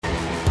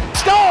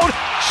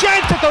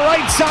Shanked at the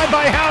right side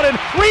by Howden.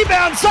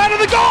 Rebound side of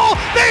the goal.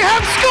 They have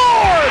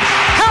scored.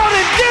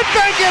 Howden did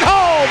bank it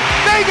home.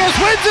 Vegas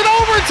wins in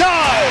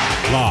overtime.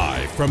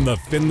 Live from the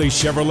Findlay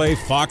Chevrolet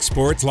Fox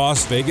Sports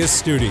Las Vegas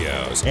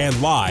studios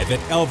and live at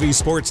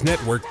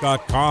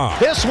lvsportsnetwork.com.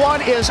 This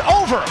one is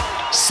over.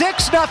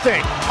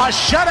 6-0. A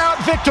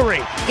shutout victory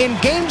in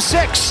Game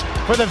 6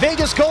 for the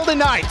Vegas Golden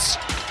Knights.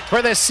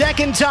 For the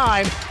second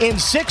time in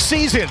 6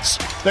 seasons,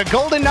 the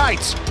Golden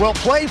Knights will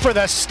play for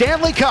the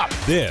Stanley Cup.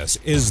 This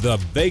is the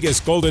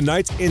Vegas Golden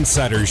Knights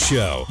Insider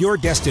Show, your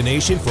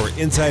destination for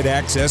inside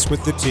access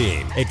with the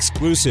team,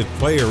 exclusive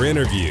player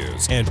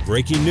interviews, and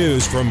breaking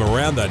news from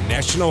around the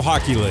National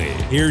Hockey League.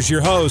 Here's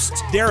your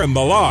hosts, Darren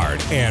Millard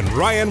and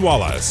Ryan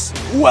Wallace.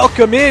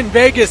 Welcome in,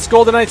 Vegas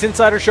Golden Knights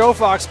Insider Show,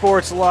 Fox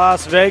Sports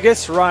Las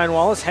Vegas. Ryan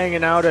Wallace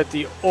hanging out at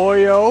the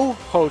Oyo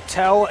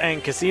Hotel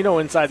and Casino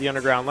inside the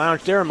Underground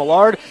Lounge. Darren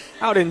Millard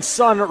out in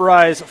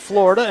Sunrise,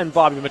 Florida, and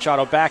Bobby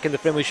Machado back in the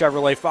Findlay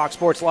Chevrolet Fox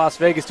Sports Las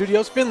Vegas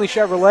studios. Findlay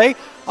Chevrolet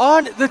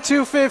on the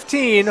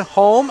 215,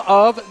 home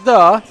of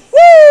the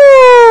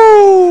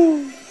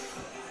Woo!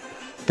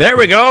 There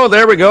we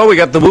go. We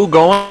got the Woo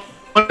going.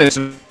 It's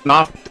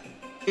not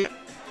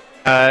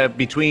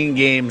between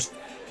games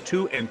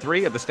 2 and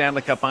 3 of the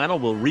Stanley Cup Final.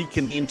 We'll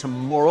reconvene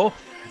tomorrow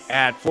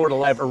at Florida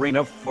Live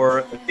Arena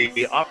for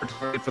the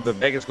opportunity for the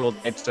Vegas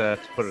Golden Knights to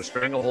put a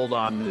stranglehold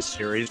on this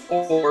series,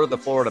 or the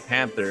Florida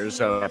Panthers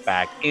get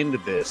back into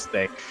this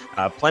thing.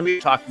 Plenty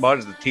to talk about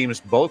as the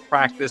teams both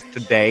practiced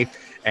today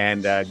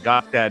and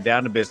got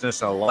down to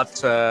business.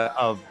 Lots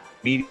of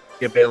media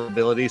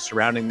availability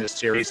surrounding this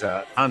series.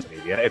 Tons of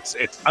media.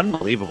 It's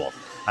unbelievable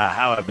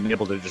how I've been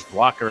able to just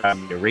walk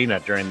around the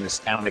arena during this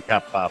Stanley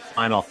Cup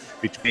final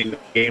between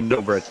games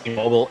over at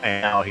T-Mobile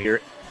and now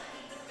here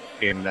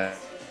in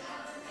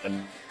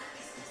and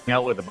hang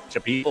out with a bunch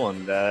of people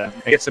and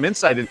get some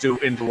insight into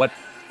what's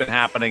been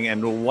happening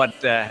and what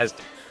has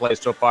taken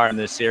place so far in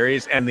this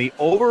series. And the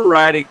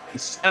overriding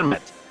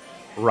sentiment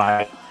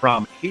right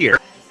from here,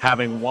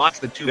 having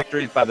watched the 2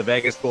 victories by the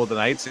Vegas Golden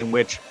Knights in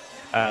which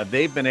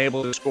they've been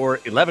able to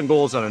score 11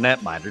 goals on a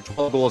netminder,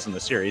 12 goals in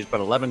the series,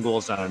 but 11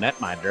 goals on a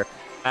netminder,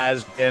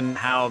 has been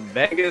how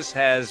Vegas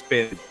has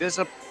been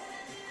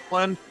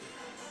disciplined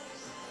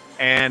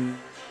and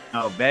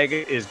how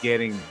Vegas is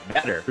getting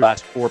better the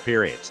last 4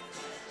 periods.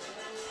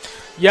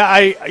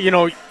 Yeah,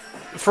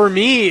 for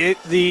me,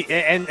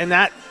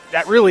 that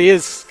really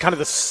is kind of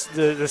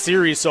the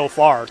series so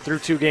far through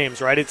 2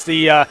 games, right? It's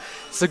the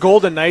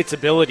Golden Knights'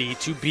 ability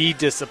to be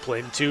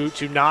disciplined, to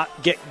not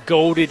get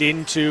goaded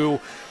into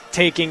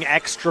taking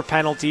extra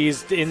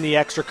penalties in the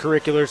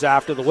extracurriculars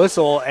after the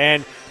whistle.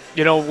 And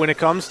when it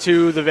comes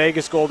to the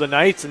Vegas Golden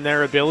Knights and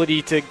their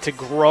ability to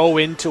grow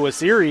into a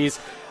series,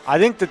 I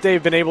think that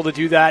they've been able to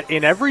do that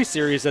in every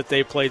series that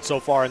they've played so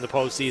far in the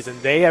postseason.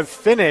 They have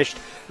finished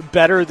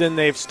better than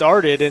they've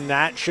started, and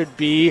that should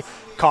be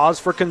cause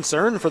for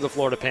concern for the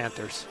Florida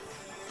Panthers.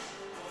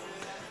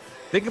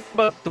 Think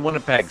about the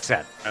Winnipeg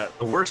set.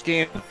 The worst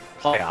game in the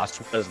playoffs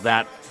was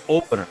that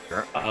opener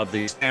of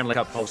the Stanley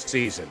Cup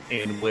postseason,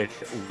 in which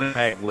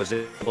Winnipeg was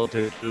able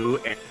to do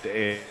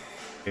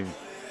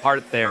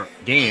part their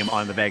game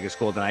on the Vegas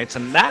Golden Knights,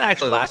 and that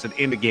actually lasted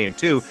into game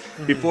 2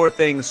 before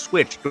things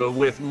switched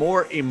with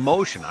more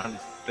emotion.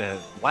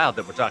 Wild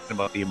that we're talking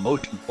about the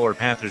emotion, Florida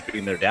Panthers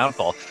being their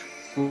downfall.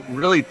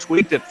 Really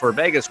tweaked it for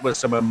Vegas with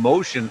some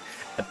emotion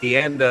at the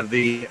end of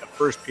the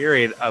first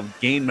period of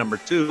game number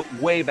 2,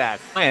 way back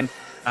when,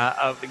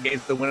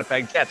 against the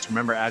Winnipeg Jets.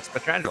 Remember, Alex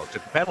Pietrangelo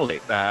took a penalty.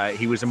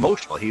 He was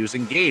emotional. He was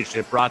engaged.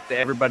 It brought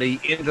everybody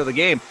into the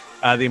game.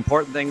 The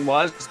important thing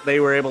was they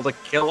were able to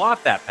kill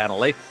off that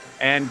penalty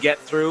and get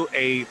through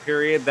a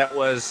period that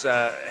was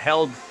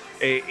held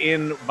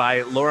in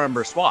by Laurent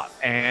Brossoit.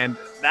 And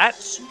that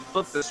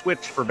flipped the switch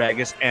for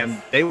Vegas,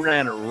 and they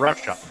ran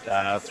roughshod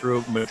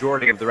through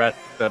majority of the rest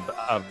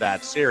of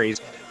that series,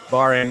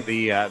 barring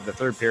the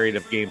third period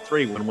of Game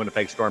 3 when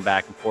Winnipeg stormed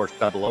back and forced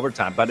double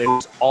overtime. But it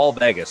was all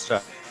Vegas,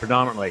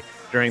 predominantly,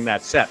 during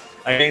that set.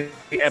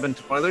 Against the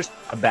Edmonton Oilers,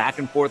 a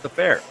back-and-forth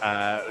affair,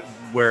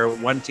 where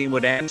one team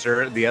would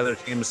answer the other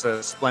team's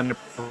splendid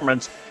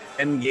performance.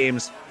 In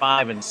games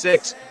 5 and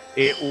 6,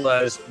 it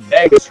was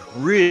Vegas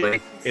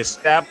really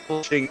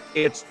establishing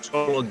its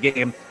total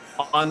game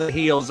on the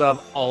heels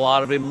of a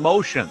lot of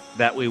emotion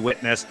that we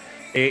witnessed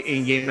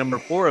in game number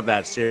 4 of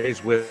that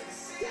series, with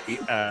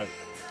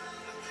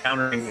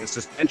countering the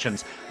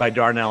suspensions by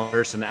Darnell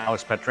Nurse and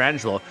Alex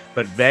Pietrangelo.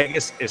 But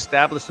Vegas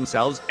established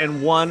themselves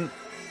and won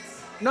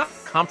not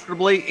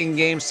comfortably in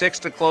game 6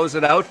 to close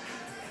it out,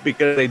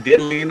 because they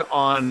did lean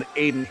on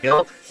Adin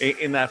Hill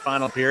in that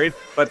final period,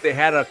 but they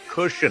had a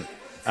cushion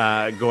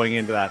going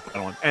into that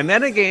final one. And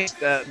then against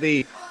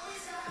the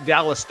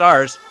Dallas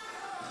Stars,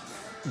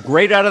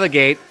 great out of the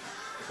gate,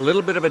 a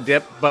little bit of a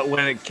dip, but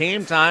when it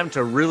came time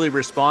to really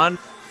respond,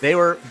 they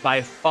were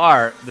by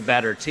far the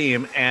better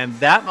team, and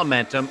that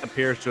momentum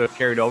appears to have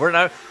carried over.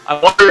 And I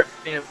wonder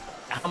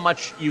how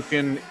much you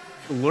can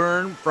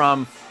learn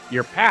from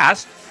your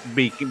past,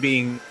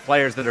 being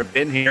players that have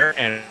been here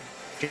and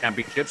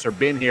championships or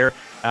been here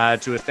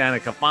to a Stanley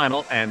Cup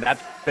final, and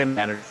that's been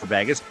managed for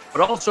Vegas,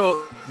 but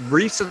also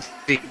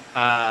recency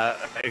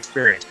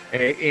experience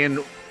in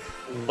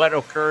what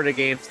occurred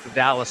against the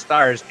Dallas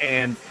Stars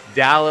and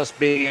Dallas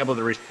being able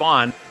to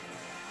respond.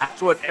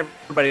 That's what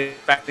everybody's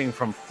expecting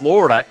from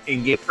Florida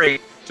in Game 3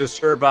 to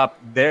serve up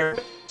their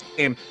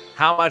team.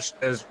 How much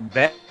does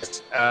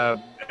Vegas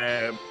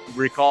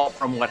recall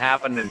from what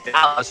happened in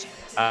Dallas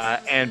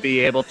and be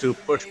able to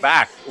push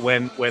back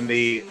when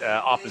the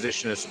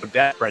opposition is so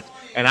desperate?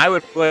 And I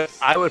would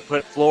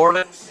put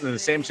Florida in the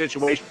same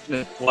situation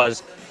it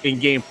was in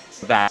Game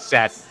 4 of that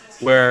set,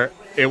 where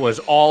it was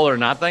all or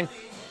nothing.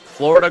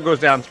 Florida goes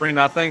down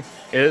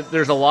 3-0.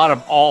 There's a lot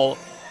of all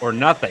or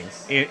nothing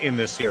in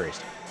this series.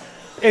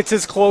 It's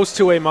as close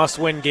to a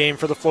must-win game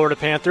for the Florida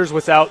Panthers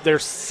without their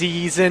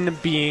season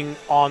being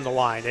on the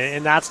line.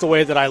 And that's the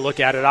way that I look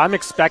at it. I'm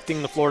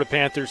expecting the Florida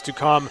Panthers to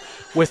come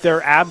with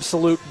their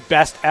absolute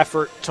best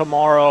effort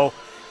tomorrow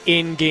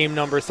in game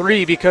number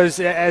 3, because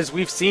as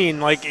we've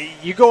seen, like,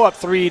 you go up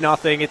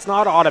 3-0, it's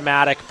not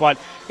automatic, but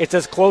it's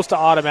as close to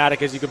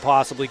automatic as you can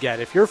possibly get.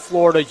 If you're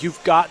Florida,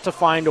 you've got to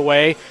find a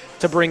way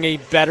to bring a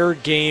better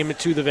game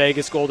to the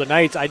Vegas Golden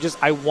Knights.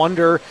 I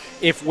wonder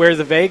if where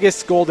the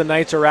Vegas Golden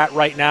Knights are at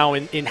right now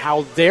in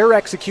how they're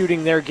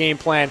executing their game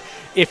plan,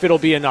 if it'll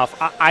be enough.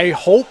 I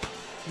hope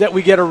that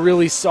we get a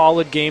really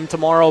solid game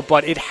tomorrow,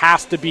 but it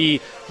has to be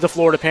the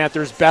Florida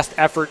Panthers' best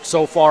effort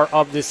so far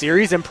of this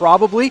series and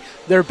probably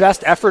their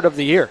best effort of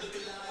the year.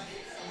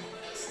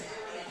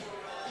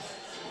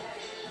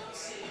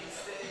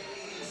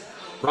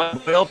 Brian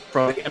Boyle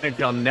from the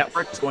NHL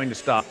Network is going to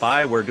stop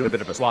by. We're doing a bit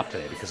of a swap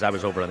today because I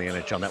was over on the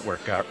NHL Network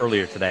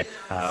earlier today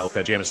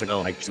with Jameson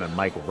Hill, and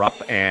Mike Rupp.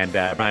 And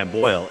Brian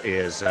Boyle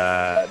is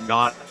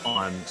not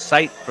on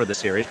site for the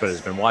series, but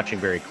has been watching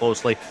very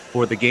closely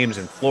for the games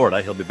in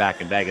Florida. He'll be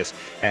back in Vegas,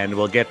 and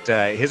we'll get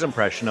his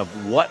impression of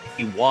what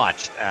he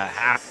watched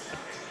happen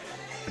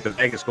with the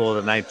Vegas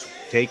Golden Knights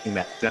taking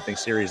that nothing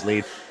series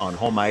lead on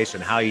home ice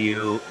and how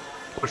you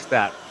push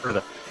that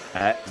further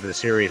as the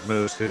series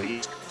moves to the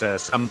east.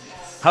 Some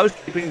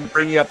housekeeping to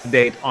bring you up to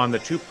date on the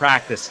 2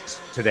 practices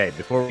today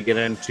before we get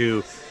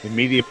into the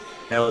media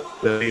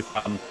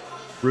from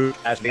Bruce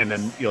Cassidy, and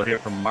then you'll hear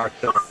from Mark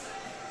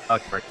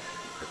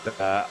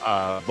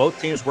both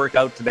teams work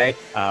out today.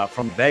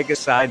 From Vegas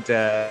side,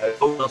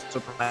 no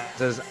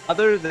surprises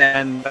other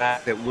than the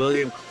fact that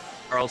William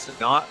Karlsson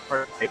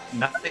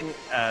nothing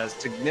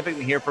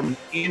significant here from an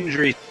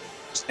injury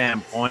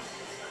standpoint.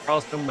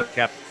 Karlsson was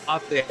kept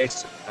off the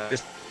ice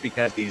just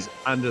because he's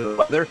under the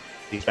weather.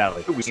 He's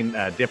battling. We've seen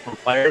different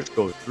players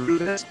go through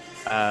this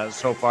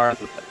so far.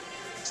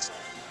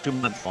 2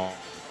 months long.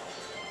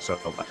 So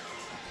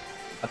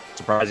not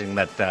surprising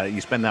that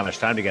you spend that much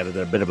time together.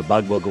 They're a bit of a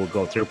bug will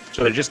go through.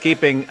 So they're just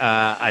keeping,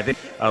 I think,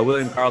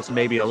 William Karlsson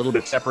maybe a little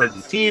bit separate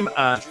from the team.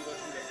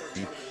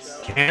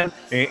 Can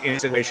in a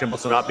situation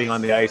also not being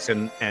on the ice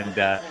and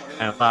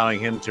allowing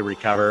him to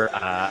recover.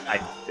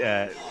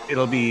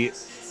 It'll be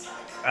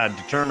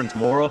determined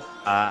tomorrow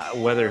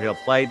whether he'll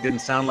play. Didn't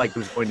sound like it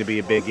was going to be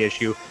a big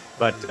issue,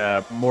 but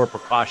more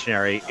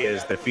precautionary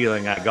is the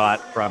feeling I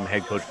got from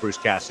head coach Bruce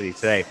Cassidy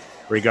today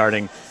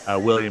regarding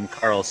William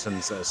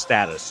Karlsson's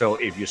status. So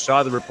if you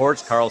saw the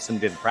reports, Karlsson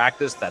didn't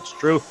practice. That's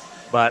true,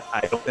 but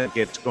I don't think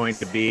it's going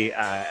to be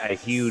a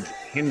huge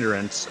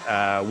hindrance.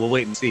 We'll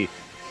wait and see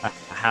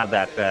how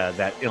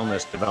that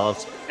illness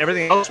develops.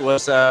 Everything else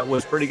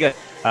was pretty good.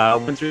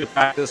 Went through the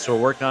practice, so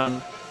worked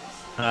on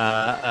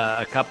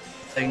a couple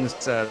things,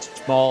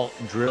 small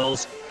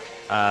drills,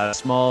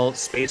 small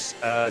space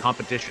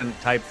competition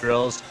type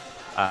drills,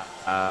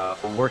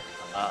 work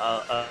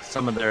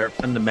some of their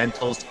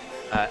fundamentals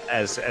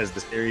as the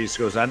series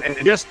goes on. And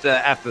just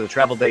after the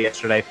travel day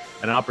yesterday,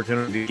 an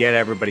opportunity to get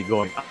everybody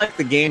going. Unlike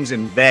the games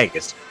in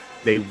Vegas,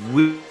 they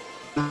will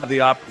have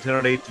the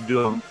opportunity to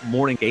do a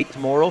morning gate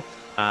tomorrow,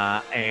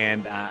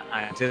 and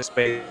I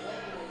anticipate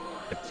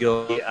that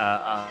you'll be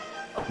a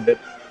bit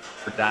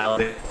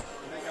dialed in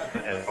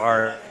as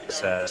far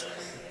as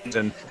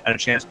and a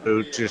chance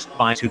to just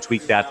fine-tune,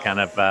 tweak that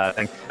kind of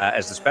thing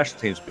as the special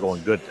teams are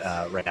going good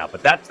right now.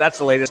 But that's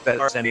the latest.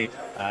 As any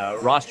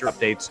roster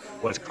updates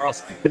was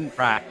Karlsson didn't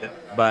practice,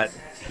 but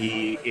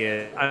he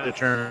is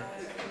undetermined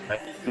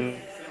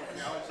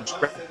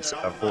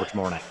for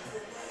tomorrow night.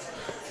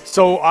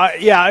 So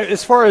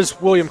as far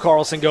as William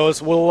Karlsson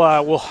goes,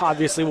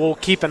 we'll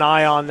keep an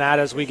eye on that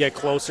as we get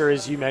closer.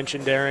 As you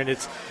mentioned, Darren,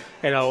 it's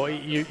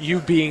you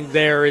being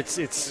there,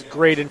 it's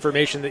great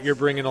information that you're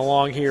bringing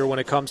along here when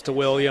it comes to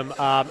William.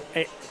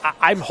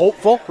 I'm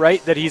hopeful,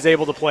 right, that he's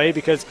able to play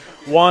because,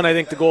 one, I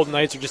think the Golden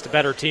Knights are just a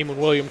better team when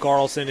William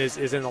Karlsson is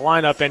in the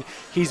lineup, and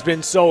he's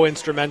been so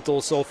instrumental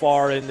so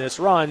far in this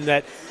run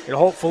that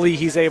hopefully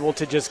he's able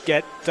to just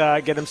get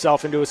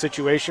himself into a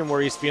situation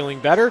where he's feeling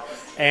better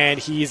and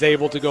he's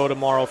able to go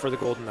tomorrow for the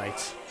Golden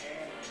Knights.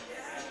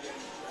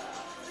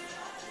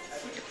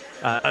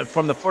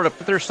 From the Florida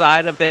Panthers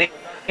side of things,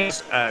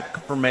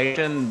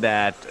 confirmation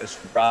that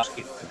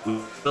Swarovski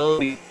will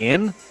be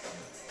in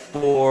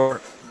for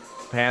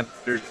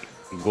Panthers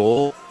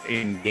goal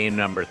in game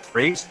number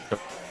 3. So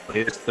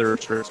his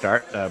third straight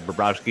start.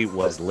 Bobrovsky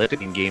was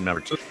lifted in game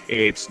number 2.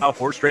 It's now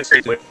 4 straight.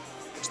 The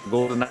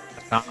Golden Knights,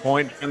 top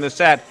point in the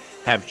set,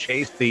 have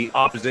chased the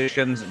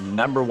opposition's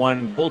number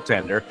 1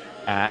 goaltender,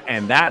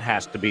 and that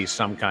has to be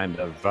some kind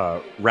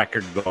of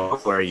record goal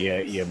where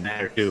you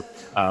manage to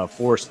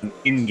force an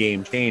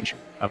in-game change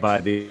by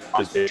the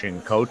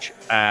opposition coach.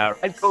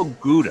 Radko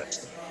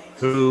Gudas,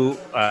 who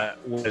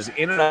was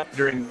in and out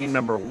during game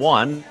number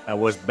 1,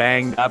 was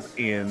banged up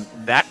in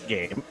that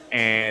game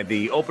and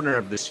the opener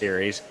of the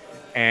series,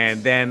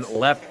 and then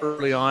left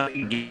early on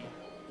in game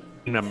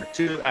number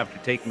 2 after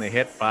taking the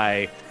hit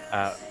by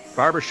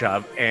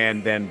Barbashev,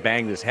 and then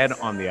banged his head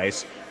on the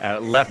ice,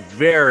 left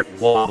very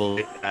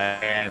wobbly,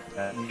 and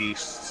we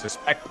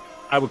suspect,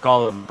 I would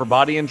call it a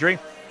body injury.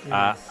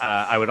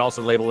 I would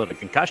also label it a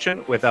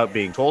concussion without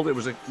being told it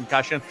was a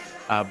concussion.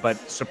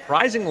 But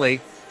surprisingly,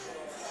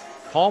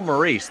 Paul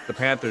Maurice, the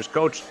Panthers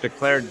coach,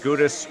 declared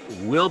Gudas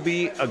will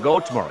be a go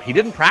tomorrow. He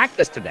didn't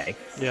practice today,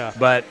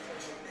 but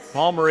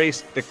Paul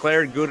Maurice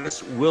declared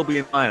Gudas will be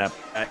in the lineup.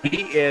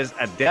 He is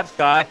a depth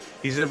guy.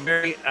 He's a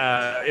very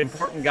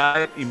important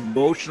guy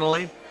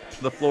emotionally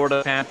for the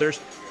Florida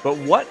Panthers. But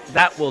what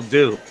that will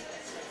do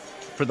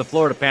for the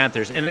Florida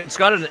Panthers, and it's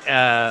got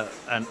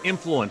an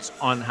influence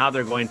on how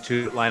they're going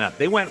to line up.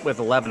 They went with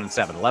 11 and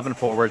 7, 11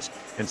 forwards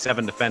and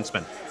 7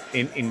 defensemen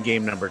in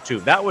game number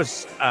 2. That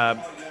was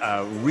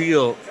a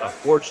real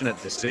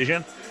fortunate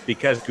decision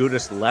because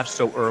Gudas left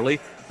so early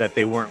that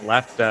they weren't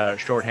left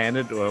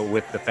shorthanded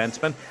with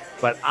defensemen.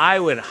 But I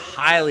would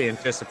highly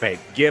anticipate,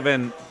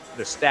 given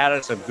the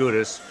status of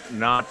Gudas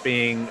not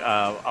being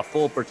a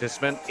full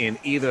participant in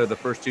either of the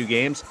first 2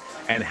 games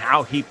and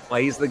how he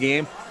plays the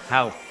game,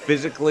 how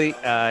physically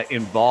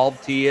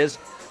involved he is,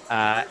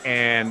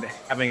 and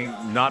having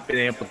not been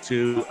able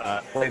to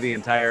play the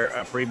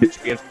entire previous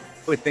games,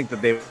 I would think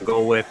that they would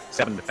go with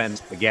 7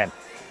 defense again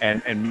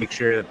and make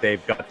sure that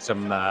they've got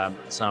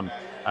some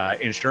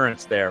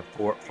insurance there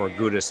for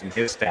Gudas and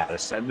his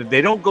status. And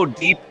they don't go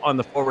deep on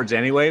the forwards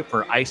anyway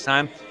for ice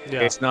time. Yeah.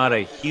 It's not a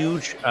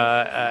huge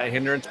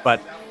hindrance,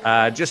 but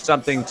just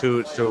something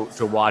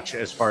to watch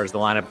as far as the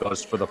lineup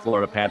goes for the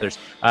Florida Panthers.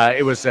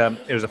 It was a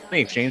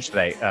funny exchange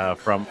today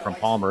from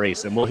Paul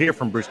Maurice, and we'll hear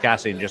from Bruce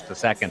Cassidy in just a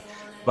second.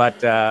 But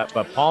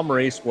Paul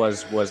Maurice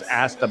was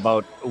asked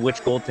about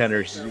which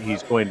goaltender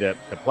he's going to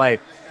play,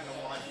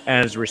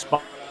 and his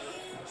response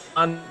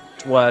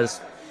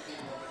was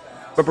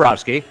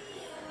Bobrovsky.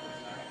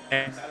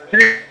 And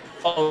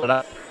followed it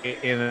up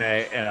in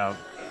a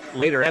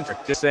later answer,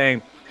 just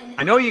saying,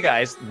 I know you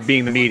guys,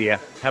 being the media,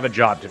 have a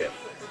job to do.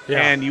 Yeah.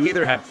 And you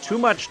either have too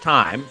much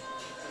time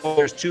or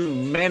there's too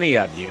many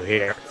of you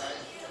here.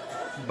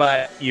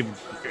 But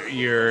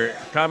you're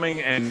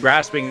coming and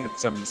grasping at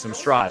some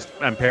straws.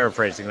 I'm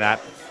paraphrasing that.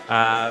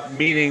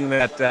 Meaning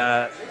that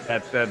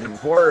the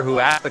reporter who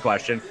asked the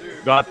question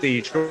got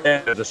the short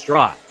end of the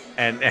straw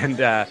and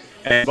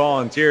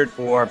volunteered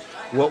for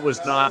what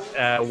was not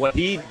what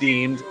he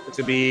deemed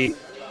to be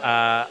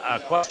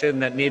a question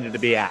that needed to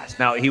be asked.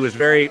 Now, he was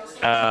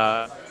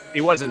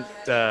he wasn't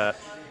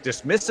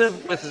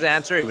dismissive with his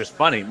answer. He was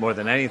funny more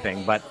than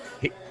anything, but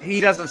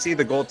he doesn't see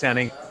the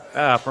goaltending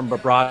from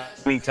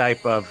Bobrovsky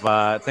type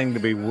of thing to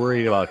be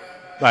worried about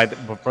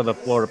for the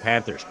Florida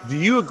Panthers. Do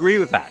you agree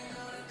with that?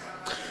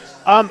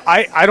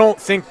 I don't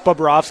think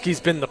Bobrovsky's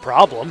been the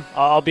problem.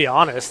 I'll be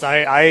honest.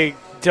 I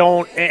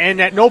don't,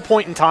 and at no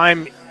point in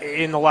time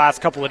in the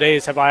last couple of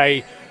days have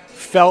I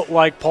felt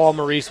like Paul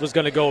Maurice was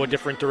going to go a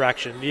different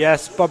direction.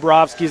 Yes,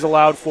 Bobrovsky's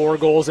allowed 4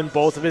 goals in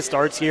both of his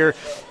starts here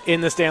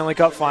in the Stanley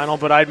Cup final,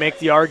 but I'd make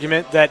the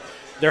argument that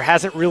there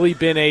hasn't really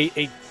been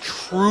a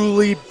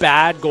truly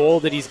bad goal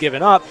that he's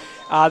given up.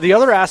 The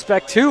other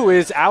aspect, too,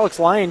 is Alex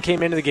Lyon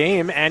came into the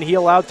game and he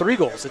allowed 3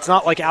 goals. It's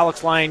not like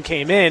Alex Lyon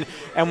came in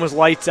and was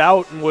lights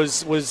out and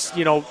was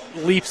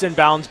leaps and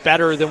bounds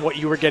better than what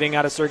you were getting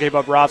out of Sergei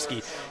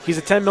Bobrovsky. He's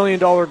a $10 million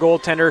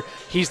goaltender.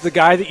 He's the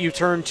guy that you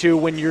turn to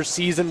when your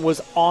season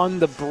was on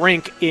the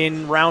brink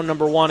in round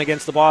number 1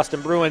 against the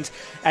Boston Bruins,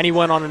 and he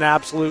went on an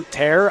absolute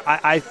tear.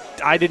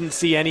 I didn't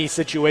see any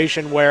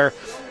situation where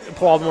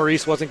Paul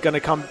Maurice was going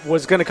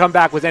to come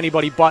back with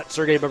anybody but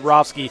Sergei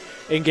Bobrovsky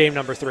in game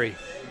number 3.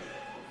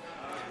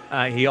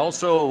 He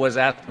also was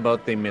asked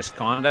about the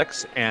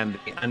misconducts and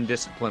the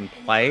undisciplined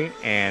play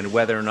and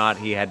whether or not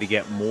he had to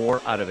get more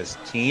out of his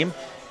team.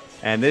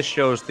 And this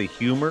shows the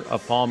humor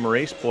of Paul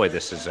Maurice. Boy,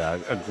 this is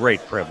a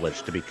great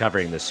privilege to be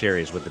covering this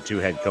series with the 2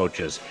 head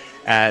coaches.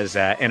 As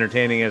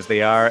entertaining as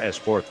they are, as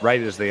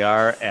forthright as they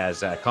are,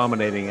 as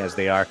accommodating as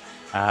they are.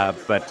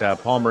 But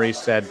Paul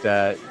Maurice said,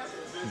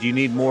 do you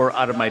need more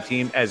out of my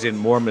team, as in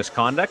more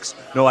misconducts?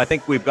 No, I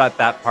think we've got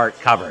that part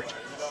covered.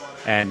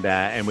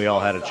 And we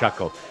all had a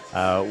chuckle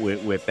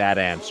with that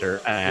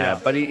answer.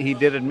 But he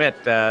did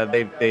admit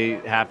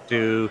they have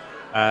to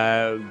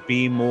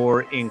be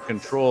more in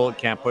control,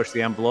 can't push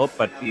the envelope.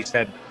 But he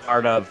said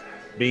part of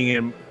being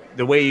in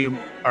the way you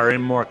are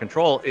in more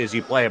control is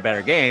you play a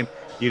better game,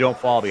 you don't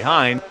fall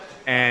behind,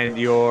 and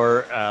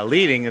you're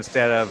leading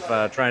instead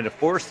of trying to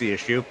force the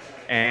issue,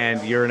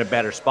 and you're in a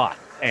better spot.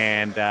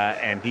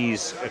 And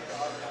he's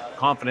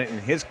confident in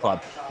his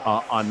club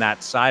on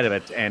that side of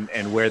it,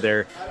 and where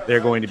they're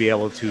going to be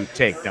able to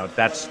take. Now,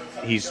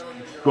 he's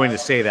going to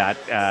say that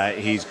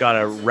he's got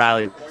to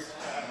rally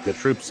the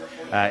troops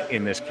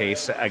in this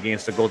case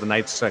against the Golden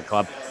Knights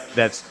club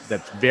that's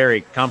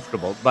very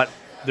comfortable. But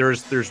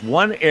there's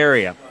one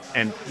area,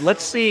 and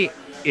let's see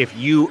if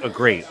you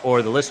agree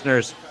or the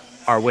listeners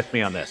are with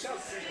me on this.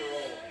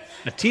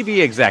 A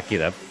TV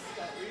executive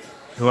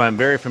who I'm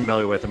very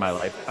familiar with in my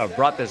life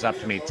brought this up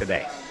to me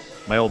today,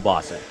 my old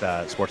boss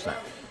at Sportsnet.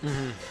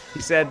 Mm-hmm.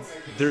 He said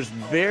there's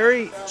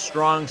very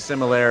strong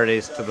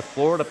similarities to the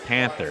Florida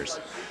Panthers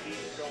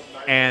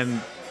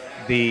and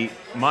the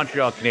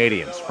Montreal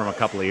Canadiens from a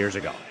couple of years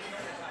ago.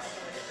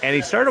 And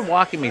he started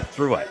walking me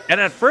through it.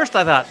 And at first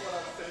I thought,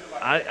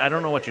 I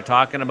don't know what you're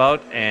talking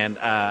about, and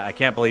I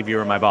can't believe you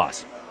were my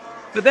boss.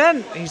 But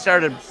then he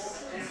started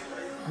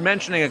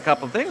mentioning a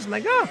couple of things. I'm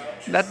like,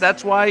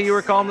 that's why you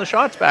were calling the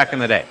shots back in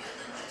the day.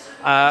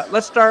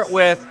 Let's start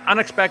with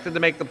unexpected to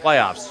make the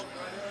playoffs.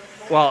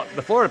 Well,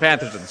 the Florida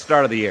Panthers at the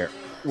start of the year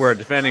were a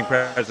defending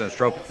President's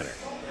Trophy winner.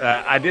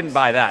 I didn't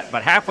buy that.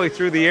 But halfway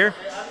through the year,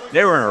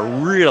 they were in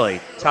a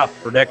really tough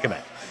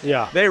predicament.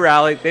 Yeah. They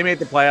rallied. They made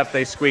the playoffs.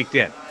 They squeaked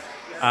in.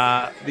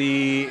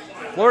 The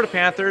Florida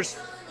Panthers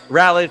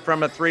rallied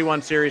from a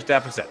 3-1 series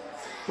deficit.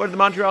 What did the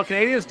Montreal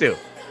Canadiens do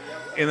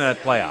in the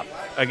playoff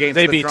against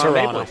they the beat Toronto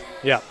Toronto? Maple Leafs?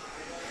 Yeah.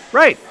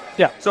 Right.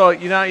 Yeah. So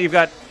you've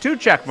got 2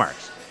 check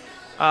marks.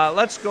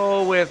 Let's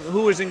go with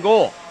who is in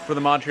goal for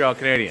the Montreal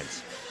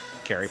Canadiens.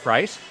 Carey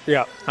Price.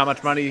 Yeah. How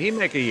much money did he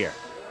make a year?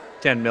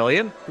 $10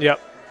 million. Yep.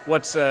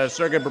 What's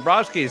Sergei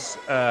Bobrovsky's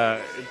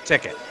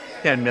ticket?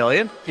 $10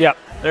 million. Yep.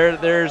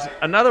 There's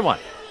another one.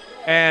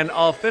 And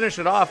I'll finish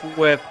it off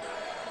with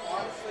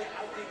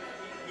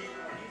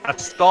a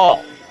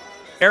Staal.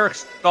 Eric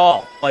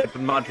Staal played for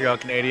the Montreal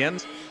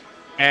Canadiens.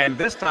 And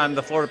this time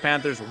the Florida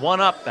Panthers won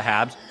up the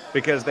Habs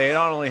because they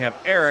not only have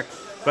Eric,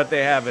 but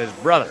they have his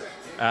brother.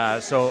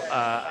 So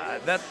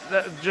that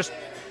just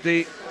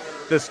the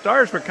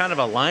stars were kind of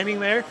aligning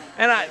there,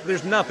 and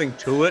there's nothing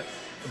to it,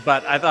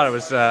 but I thought it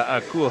was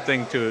a cool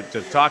thing to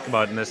talk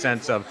about in the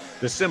sense of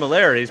the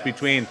similarities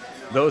between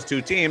those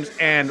two teams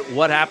and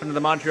what happened to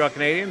the Montreal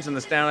Canadiens in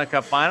the Stanley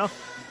Cup Final.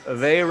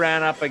 They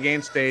ran up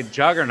against a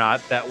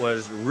juggernaut that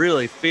was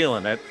really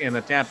feeling it in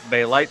the Tampa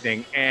Bay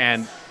Lightning,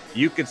 and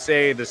you could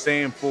say the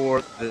same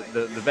for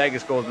the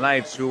Vegas Golden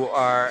Knights, who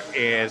are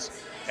as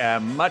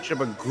much of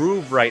a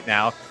groove right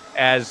now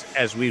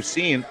as we've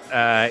seen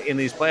in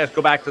these playoffs.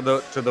 Go back to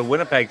the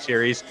Winnipeg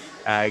series,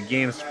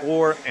 games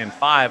 4 and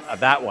 5 of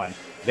that one.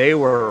 They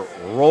were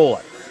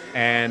rolling,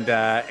 and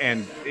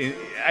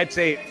I'd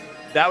say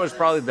that was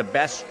probably the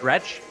best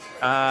stretch.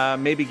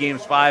 Maybe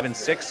games 5 and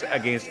 6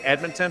 against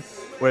Edmonton,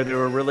 where they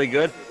were really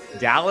good.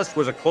 Dallas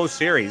was a close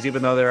series,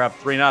 even though they're up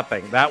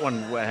 3-0. That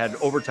one had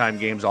overtime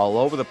games all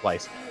over the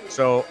place.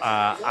 So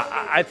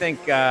I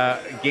think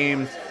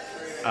games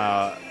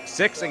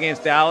 6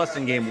 against Dallas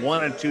and game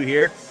 1 and 2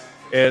 here,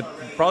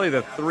 probably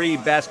the 3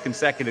 best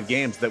consecutive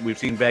games that we've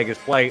seen Vegas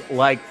play,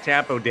 like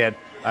Tampa did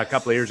a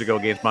couple of years ago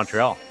against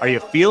Montreal. Are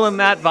you feeling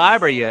that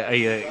vibe? Are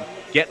you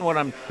getting what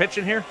I'm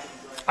pitching here?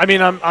 I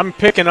mean, I'm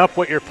picking up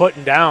what you're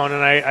putting down,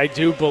 and I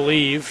do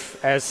believe,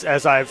 as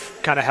I've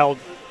kind of held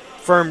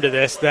firm to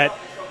this, that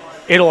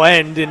it'll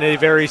end in a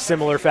very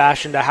similar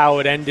fashion to how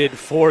it ended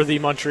for the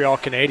Montreal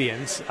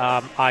Canadiens.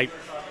 I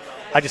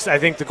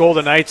think the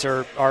Golden Knights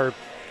are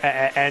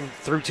and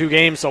through 2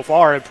 games so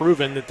far have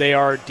proven that they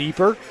are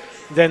deeper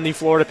than the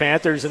Florida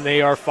Panthers, and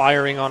they are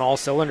firing on all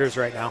cylinders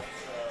right now.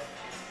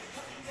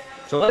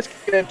 So let's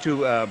get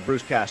into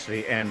Bruce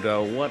Cassidy and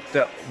what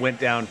went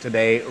down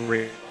today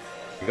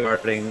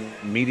regarding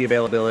media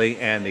availability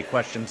and the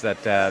questions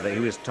that he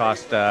was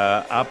tossed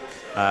up.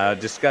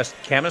 Discussed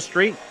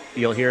chemistry.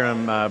 You'll hear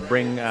him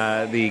bring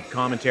the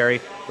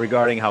commentary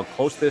regarding how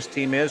close this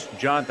team is.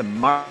 Jonathan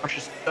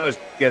Marchessault is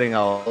getting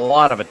a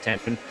lot of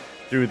attention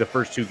through the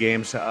first 2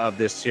 games of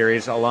this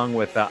series, along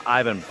with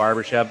Ivan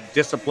Barbashev.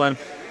 Discipline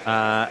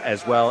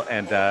as well,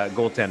 and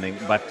goaltending.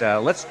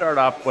 But let's start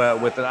off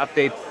with an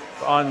update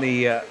on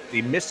the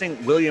missing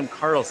William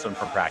Karlsson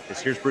from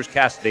practice. Here's Bruce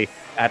Cassidy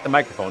at the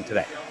microphone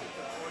today.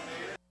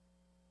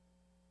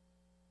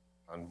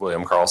 On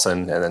William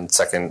Karlsson, and then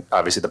second,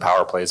 obviously the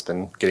power play has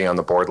been getting on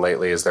the board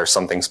lately. Is there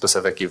something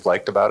specific you've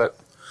liked about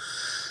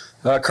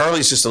it?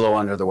 Carly's just a little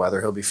under the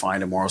weather. He'll be fine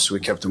tomorrow, so we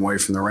kept him away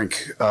from the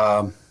rink.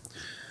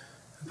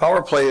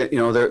 Power play,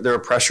 they're a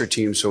pressure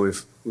team, so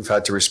we've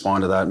had to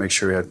respond to that, make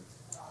sure we had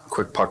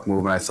quick puck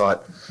movement. I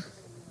thought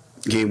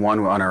game 1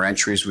 on our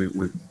entries, we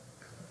were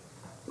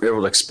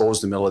able to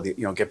expose the middle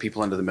of get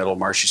people into the middle.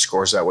 Marshy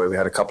scores that way. We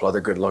had a couple other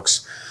good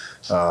looks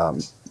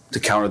to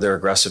counter their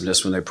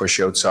aggressiveness when they push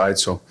you outside.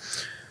 So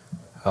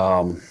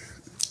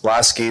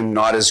last game,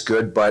 not as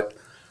good, but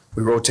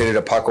we rotated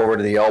a puck over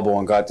to the elbow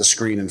and got the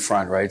screen in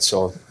front, right?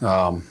 So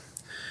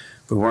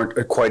we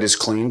weren't quite as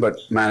clean, but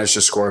managed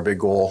to score a big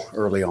goal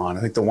early on. I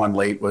think the one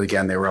late, well,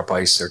 again, they were up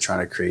ice. They're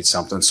trying to create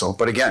something. So,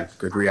 but again,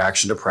 good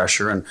reaction to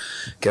pressure and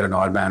get an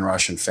odd man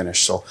rush and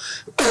finish. So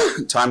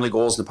timely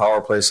goals in the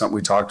power play is something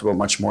we talked about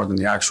much more than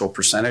the actual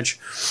percentage.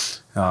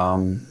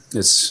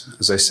 It's,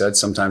 as I said,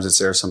 sometimes it's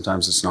there,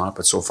 sometimes it's not.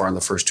 But so far in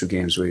the first 2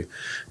 games,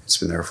 it's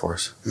been there for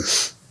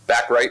us.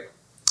 Back right.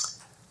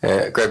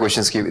 Greg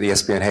Wyshynski with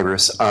ESPN. Hey,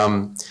 Bruce.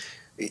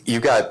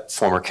 You've got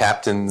former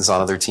captains on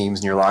other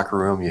teams in your locker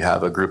room. You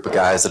have a group of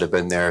guys that have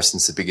been there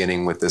since the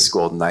beginning with this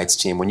Golden Knights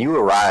team. When you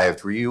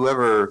arrived, were you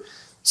ever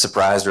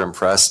surprised or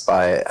impressed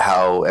by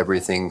how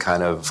everything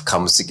kind of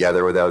comes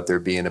together without there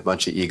being a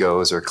bunch of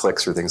egos or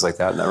cliques or things like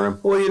that in that room?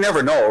 Well, you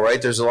never know,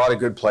 right? There's a lot of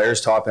good players,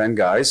 top-end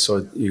guys,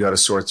 so you got to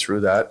sort through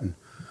that. And,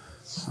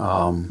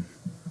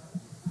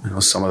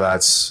 some of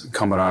that's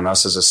incumbent on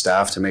us as a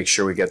staff to make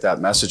sure we get that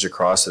message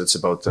across, that it's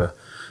about the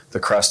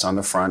crest on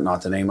the front,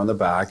 not the name on the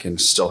back,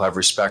 and still have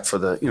respect for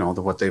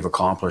what they've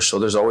accomplished. So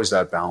there's always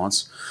that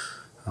balance.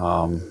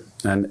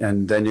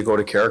 And then you go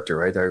to character,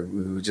 right?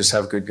 We just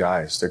have good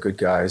guys. They're good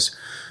guys.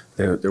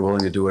 They're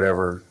willing to do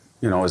whatever,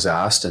 is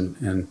asked.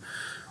 And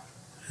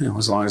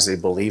as long as they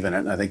believe in it,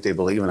 and I think they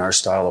believe in our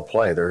style of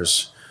play.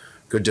 There's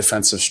good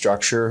defensive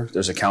structure.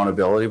 There's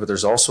accountability, but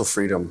there's also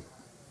freedom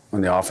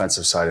on the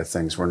offensive side of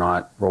things. We're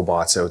not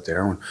robots out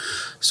there.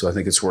 So I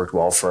think it's worked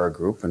well for our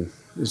group, and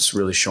it's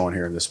really shown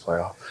here in this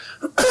playoff.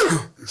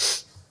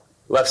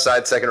 Left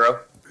side, second row.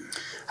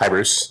 Hi,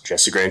 Bruce.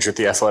 Jesse Granger at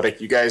The Athletic.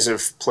 You guys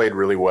have played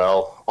really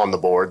well on the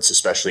boards,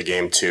 especially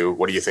Game 2.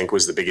 What do you think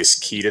was the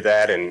biggest key to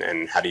that,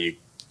 and how do you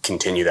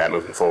continue that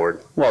moving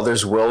forward? Well,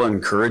 there's will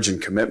and courage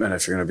and commitment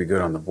if you're going to be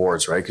good on the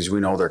boards, right? Because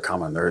we know they're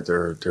coming.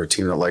 They're a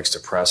team that likes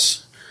to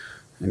press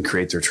and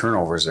create their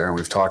turnovers there, and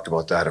we've talked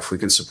about that. If we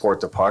can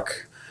support the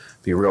puck,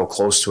 be real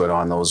close to it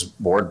on those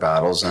board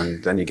battles,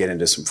 and then you get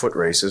into some foot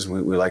races.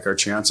 We like our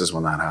chances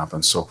when that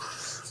happens. So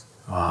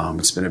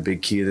it's been a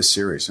big key of the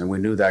series, and we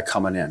knew that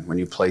coming in. When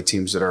you play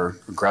teams that are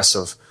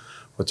aggressive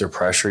with their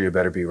pressure, you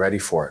better be ready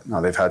for it.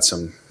 Now, they've had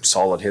some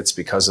solid hits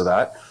because of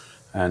that,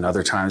 and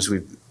other times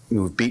we've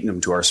beaten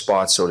them to our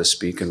spot, so to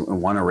speak,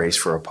 and won a race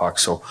for a puck.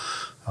 So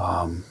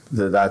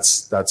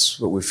that's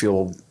what we feel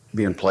will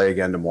be in play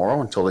again tomorrow.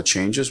 Until it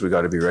changes, we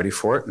got to be ready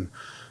for it. And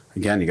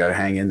again, you got to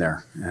hang in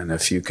there. And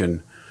if you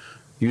can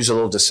use a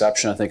little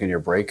deception, I think, in your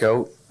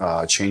breakout,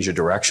 change your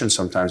direction.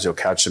 Sometimes you'll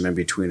catch them in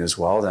between as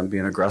well, them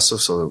being aggressive.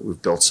 So that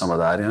we've built some of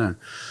that in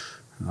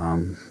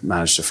and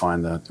managed to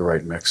find the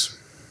right mix.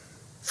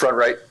 Front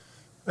right.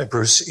 Hi,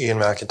 Bruce. Ian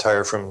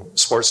McIntyre from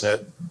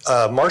Sportsnet.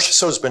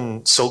 Marchessault's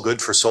been so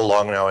good for so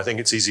long now, I think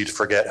it's easy to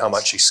forget how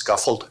much he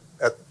scuffled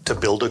to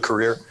build a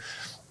career.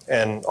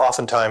 And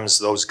oftentimes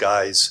those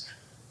guys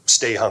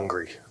stay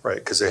hungry, right,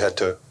 because they had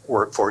to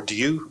work for it. Do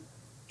you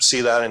see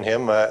that in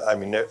him? I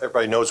mean,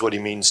 everybody knows what he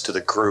means to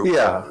the group.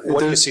 Yeah. What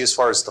do you see as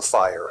far as the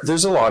fire?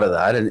 There's a lot of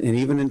that, and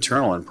even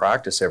internal in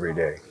practice every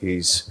day.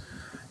 He's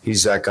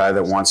that guy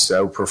that wants to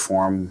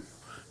outperform.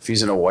 If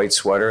he's in a white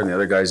sweater and the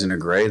other guy's in a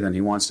gray, then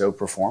he wants to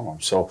outperform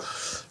him. So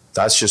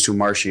that's just who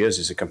Marshy is.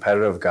 He's a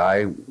competitive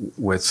guy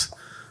with,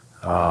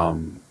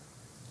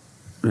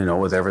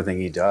 with everything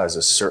he does.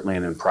 It's certainly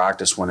in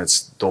practice when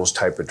it's those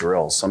type of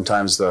drills.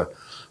 Sometimes the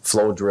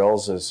flow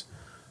drills is,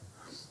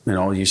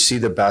 you see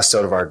the best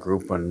out of our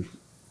group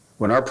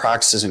when our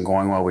practice isn't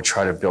going well, we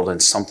try to build in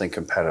something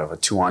competitive, a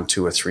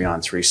 2-on-2, a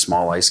 3-on-3,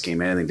 small ice game,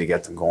 anything to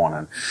get them going.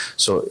 And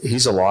so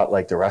he's a lot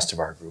like the rest of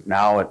our group.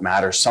 Now it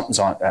matters. Something's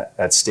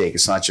at stake.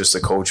 It's not just the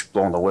coach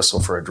blowing the whistle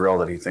for a drill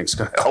that he thinks is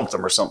going to help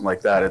them or something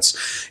like that. It's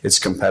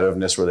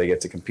competitiveness where they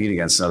get to compete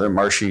against another.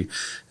 Marshy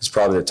is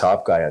probably the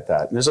top guy at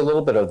that. And there's a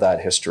little bit of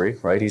that history,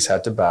 right? He's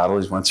had to battle.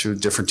 He's went through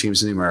different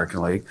teams in the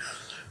American League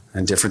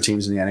and different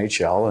teams in the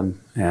NHL.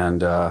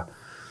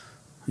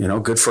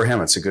 And good for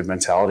him. It's a good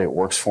mentality. It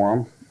works for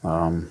him.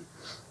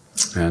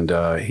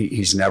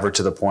 He's never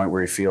to the point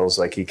where he feels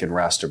like he can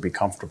rest or be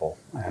comfortable.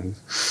 And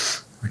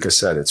like I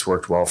said, it's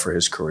worked well for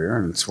his career,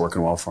 and it's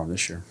working well for him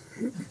this year.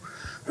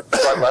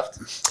 Front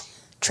left.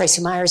 Tracy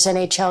Myers,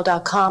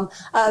 NHL.com.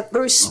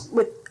 Bruce,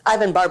 with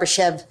Ivan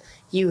Barbashev,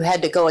 you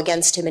had to go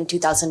against him in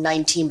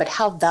 2019, but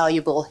how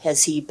valuable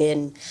has he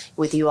been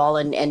with you all,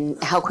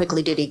 and how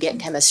quickly did he get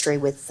chemistry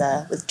with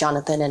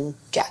Jonathan and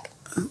Jack?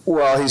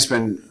 Well, he's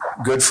been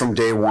good from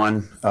day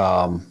one.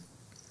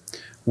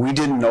 We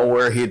didn't know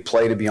where he'd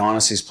play, to be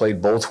honest. He's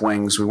played both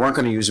wings. We weren't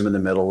going to use him in the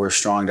middle. We're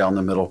strong down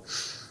the middle.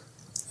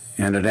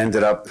 And it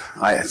ended up,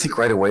 I think,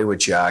 right away with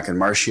Jack. And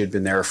Marshy had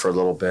been there for a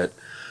little bit.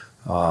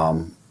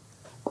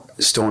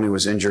 Stoney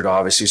was injured,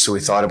 obviously, so we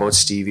thought about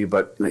Stevie.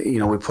 But, we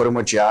put him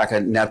with Jack,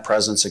 a net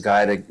presence, a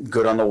guy that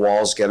good on the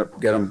walls, get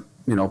him,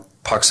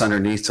 pucks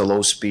underneath to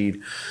low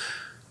speed.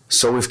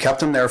 So we've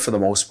kept him there for the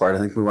most part. I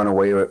think we went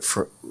away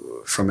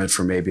from it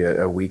for maybe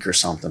a week or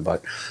something.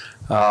 But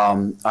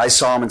I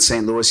saw him in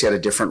St. Louis. He had a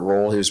different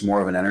role. He was more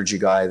of an energy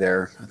guy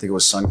there. I think it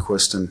was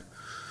Sundqvist and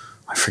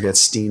I forget,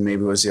 Steen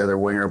maybe was the other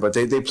winger. But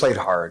they played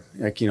hard.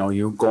 Like,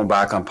 you going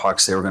back on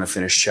pucks, they were going to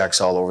finish checks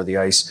all over the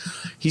ice.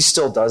 He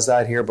still does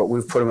that here, but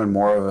we've put him in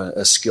more of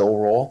a skill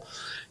role.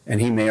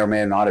 And he may or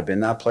may not have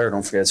been that player.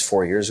 Don't forget, it's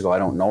 4 years ago. I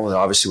don't know.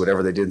 Obviously,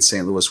 whatever they did in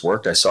St. Louis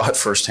worked. I saw it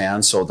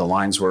firsthand, so the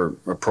lines were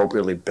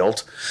appropriately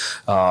built.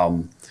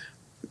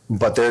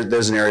 But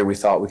there's an area we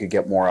thought we could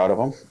get more out of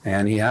him,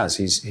 and he has.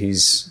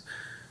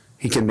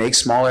 He can make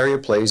small area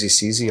plays. He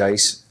sees the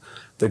ice.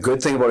 the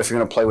good thing about if you're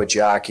going to play with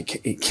Jack,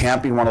 he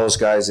can't be one of those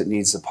guys that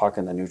needs the puck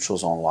in the neutral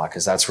zone a lot,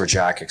 because that's where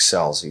Jack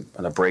excels. In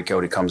the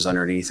breakout, he comes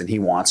underneath and he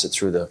wants it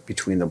through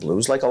between the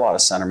blues, like a lot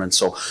of centermen.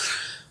 So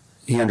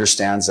he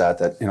understands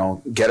that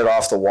get it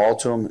off the wall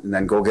to him and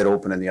then go get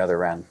open in the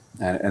other end.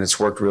 And it's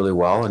worked really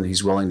well, and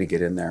he's willing to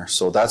get in there.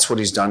 So that's what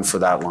he's done for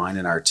that line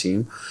in our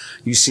team.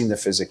 You've seen the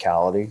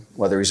physicality.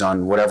 Whether he's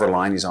on whatever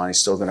line he's on, he's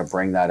still going to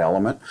bring that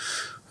element.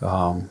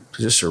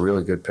 Just a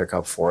really good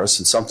pickup for us,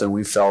 and something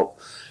we felt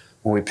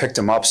when we picked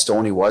him up.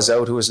 Stoney was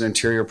out, who was an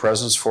interior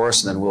presence for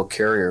us, and then Will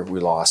Carrier we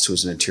lost, who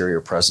was an interior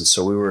presence.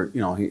 So we were,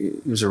 he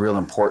was a real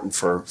important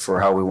for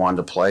how we wanted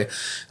to play.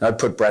 And I'd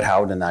put Brett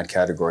Howden in that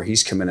category.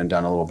 He's come in and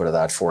done a little bit of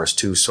that for us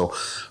too. So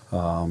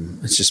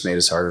it's just made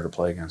us harder to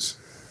play against.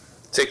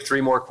 Take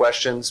 3 more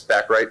questions.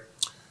 Back right.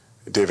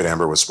 David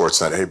Amber with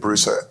Sportsnet. Hey,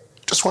 Bruce,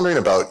 just wondering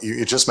about,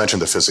 you just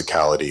mentioned the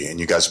physicality, and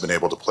you guys have been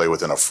able to play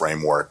within a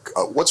framework.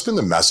 What's been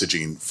the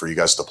messaging for you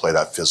guys to play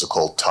that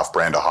physical, tough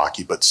brand of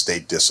hockey, but stay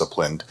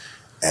disciplined,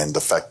 and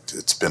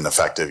it's been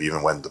effective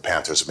even when the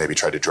Panthers have maybe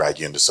tried to drag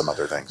you into some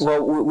other things?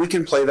 Well, we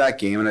can play that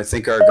game, and I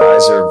think our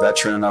guys are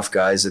veteran enough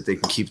guys that they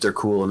can keep their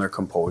cool and their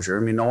composure. I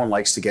mean, no one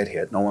likes to get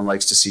hit. No one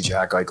likes to see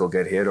Jack Eichel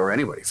get hit, or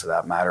anybody for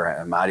that matter.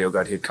 And Mario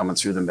got hit coming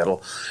through the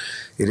middle.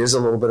 It is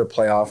a little bit of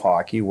playoff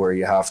hockey where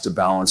you have to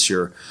balance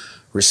your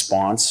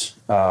response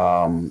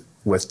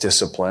with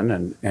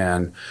discipline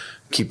and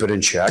keep it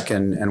in check,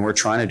 and we're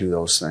trying to do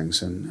those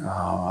things. And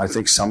I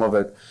think some of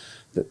it,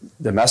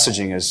 the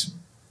messaging is,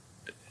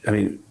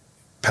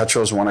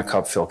 Petro's won a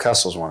cup, Phil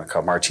Kessel's won a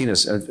cup,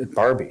 Martinez,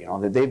 Barbie,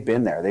 they've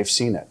been there, they've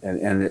seen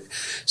it.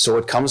 So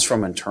it comes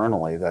from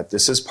internally that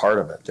this is part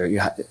of it.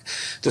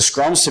 The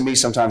scrums, to me,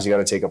 sometimes you got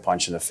to take a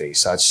punch in the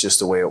face. That's just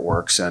the way it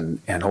works,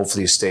 and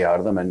hopefully you stay out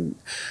of them and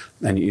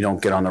you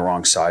don't get on the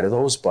wrong side of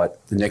those. But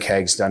Nick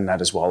Hague's done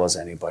that as well as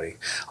anybody.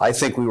 I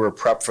think we were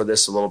prepped for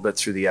this a little bit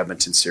through the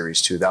Edmonton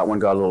series too. That one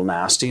got a little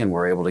nasty, and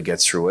we're able to get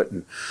through it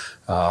and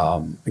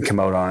come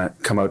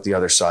out the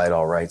other side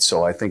all right.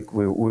 So I think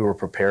we were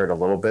prepared a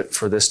little bit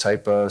for this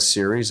type of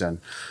series, and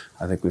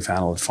I think we've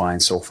handled it fine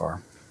so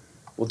far.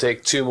 We'll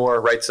take 2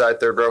 more. Right side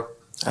there, bro.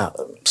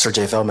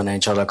 Sergey Feldman,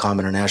 NHL.com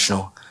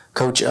International.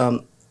 Coach,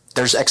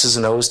 there's X's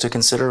and O's to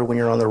consider when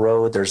you're on the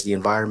road. There's the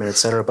environment, et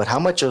cetera. But how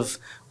much of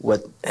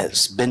what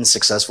has been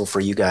successful for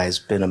you guys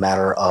been a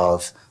matter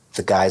of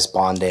the guys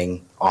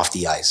bonding off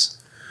the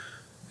ice?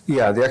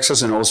 Yeah, the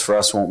X's and O's for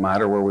us won't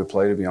matter where we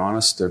play, to be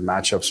honest. The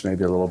matchups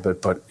maybe a little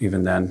bit, but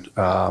even then.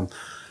 But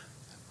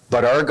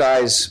our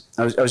guys,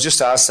 I was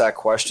just asked that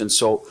question.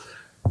 So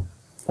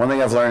one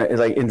thing I've learned,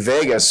 like in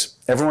Vegas,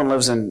 everyone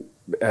lives in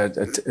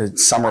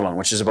Summerlin,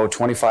 which is about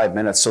 25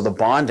 minutes. So the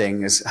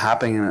bonding is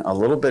happening a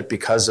little bit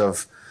because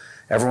of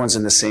everyone's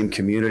in the same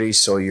community.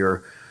 So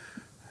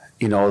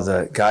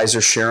the guys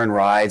are sharing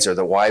rides, or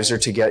the wives are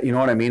together. You know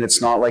what I mean?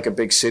 It's not like a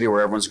big city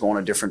where everyone's going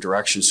a different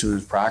direction as soon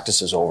as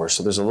practice is over.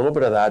 So there's a little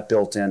bit of that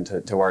built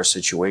into our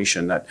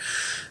situation that,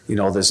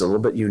 there's a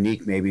little bit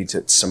unique maybe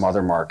to some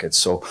other markets.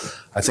 So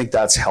I think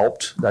that's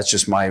helped. That's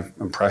just my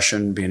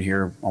impression being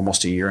here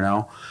almost a year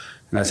now.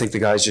 And I think the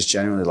guys just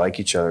genuinely like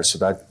each other. So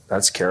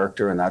that's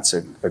character, and that's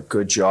a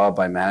good job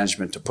by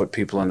management to put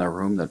people in their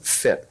room that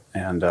fit.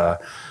 And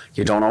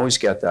you don't always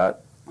get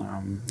that.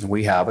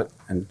 We have it,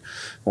 and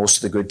most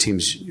of the good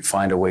teams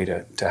find a way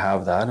to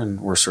have that,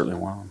 and we're certainly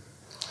one of them.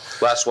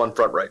 Last one,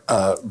 front right.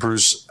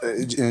 Bruce,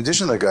 in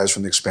addition to the guys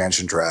from the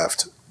expansion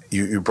draft,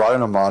 you brought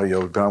in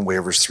Amadio, been on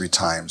waivers 3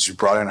 times. You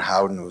brought in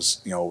Howden, who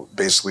was,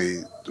 basically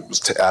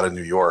out of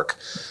New York.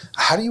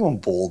 How do you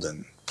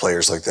embolden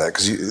players like that?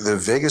 Because the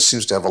Vegas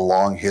seems to have a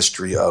long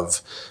history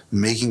of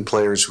making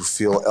players who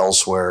feel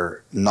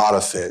elsewhere not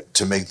a fit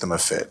to make them a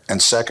fit.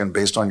 And second,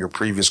 based on your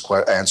previous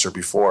answer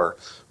before,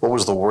 what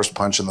was the worst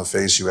punch in the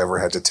face you ever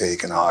had to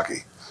take in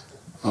hockey?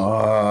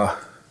 I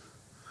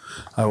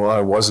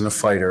wasn't a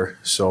fighter,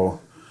 so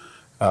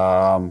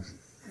God,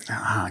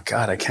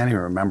 I can't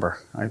even remember.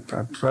 I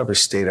probably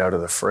stayed out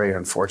of the fray,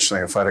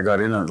 unfortunately. If I'd have got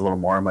in a little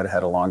more, I might have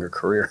had a longer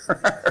career.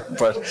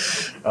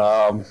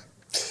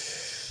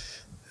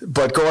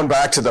 But going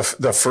back to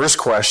the first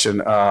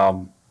question,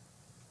 well,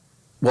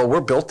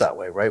 we're built that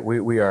way, right?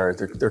 We are.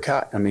 They're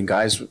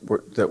guys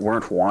that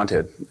weren't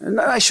wanted, and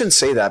I shouldn't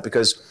say that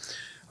because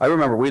I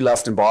remember we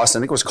left in Boston.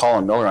 I think it was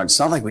Colin Miller, and it's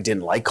not like we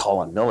didn't like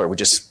Colin Miller.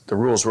 The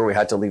rules were we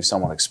had to leave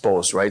someone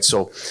exposed, right?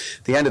 So,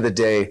 at the end of the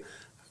day,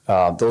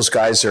 those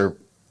guys are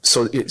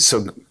so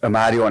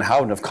Amadio and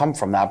Howden have come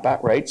from that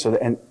back, right? So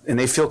and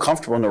they feel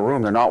comfortable in the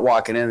room. They're not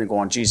walking in and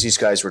going, "Geez, these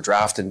guys were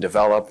drafted and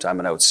developed. I'm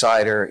an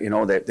outsider."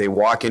 They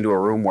walk into a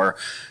room where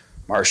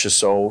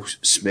Marchessault,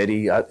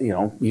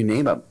 Smitty, you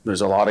name it.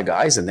 There's a lot of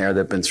guys in there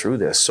that've been through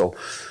this, so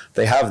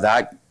they have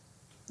that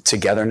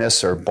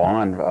togetherness or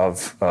bond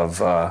of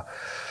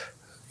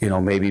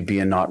maybe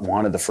being not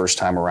wanted the first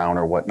time around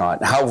or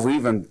whatnot. How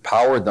we've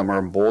empowered them or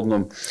emboldened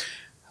them,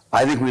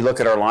 I think we look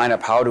at our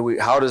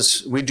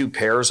lineup. We do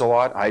pairs a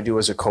lot. I do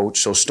as a coach.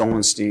 So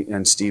Stone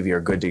and Stevie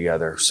are good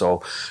together.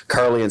 So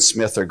Carly and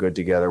Smith are good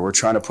together. We're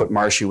trying to put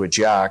Marshy with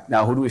Jack.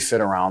 Now, who do we fit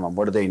around them?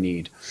 What do they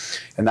need?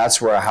 And that's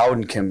where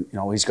Howden can,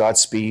 he's got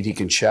speed. He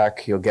can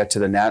check. He'll get to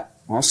the net.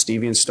 Well,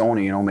 Stevie and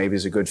Stoney, maybe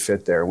is a good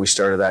fit there. We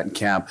started that in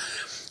camp.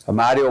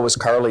 Amadio was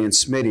Carly and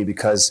Smitty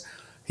because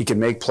he can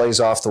make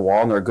plays off the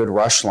wall and they're a good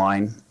rush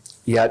line.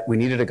 Yet we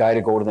needed a guy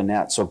to go to the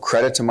net. So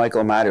credit to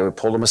Michael Amadio. We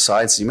pulled him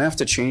aside and said, you may have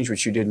to change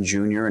what you did in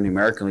junior and the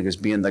American League as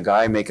being the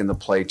guy making the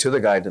play to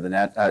the guy to the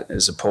net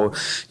as opposed,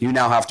 you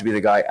now have to be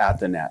the guy at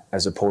the net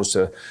as opposed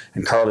to,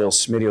 and Carly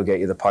Smitty will get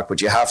you the puck,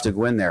 but you have to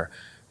go in there.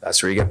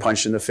 That's where you get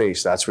punched in the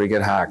face. That's where you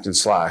get hacked and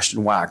slashed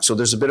and whacked. So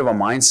there's a bit of a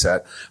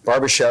mindset.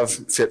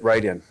 Barbashev fit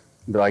right in,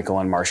 Michael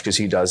and Marsh, because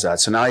he does that.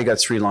 So now you got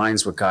 3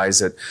 lines with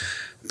guys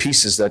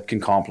pieces that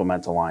can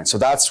complement the line. So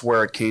that's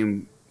where it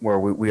came, where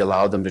we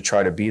allowed them to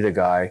try to be the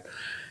guy.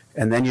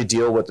 And then you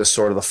deal with the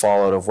sort of the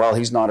fallout of, well,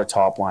 he's not a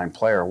top line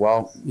player.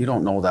 Well, you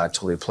don't know that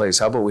till he plays.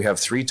 How about we have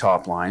 3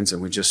 top lines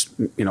and we just,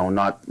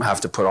 not have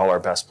to put all our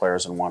best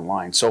players in one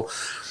line. So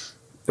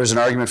there's an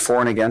argument for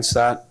and against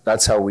that.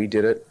 That's how we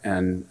did it.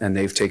 And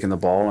they've taken the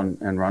ball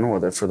and run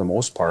with it for the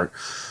most part.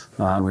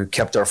 We've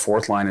kept our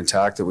 4th line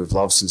intact that we've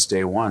loved since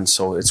day one.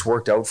 So it's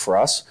worked out for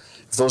us.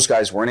 If those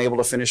guys weren't able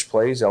to finish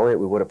plays, Elliot,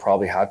 we would have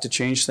probably had to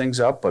change things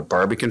up. But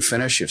Barbie can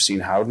finish. You've seen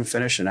Howden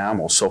finish and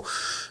Amel. So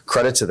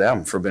credit to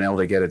them for being able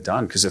to get it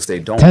done. Because if they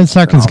don't, 10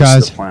 seconds,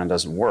 guys. The plan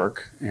doesn't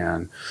work.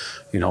 And,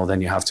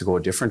 then you have to go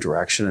a different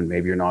direction. And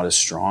maybe you're not as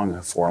strong a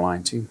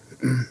 4-line team.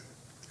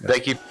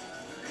 Thank you.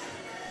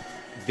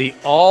 The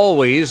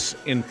always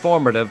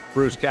informative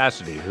Bruce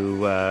Cassidy,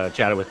 who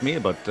chatted with me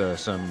about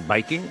some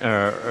biking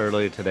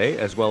earlier today,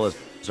 as well as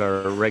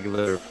our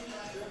regular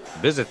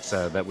visits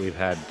that we've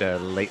had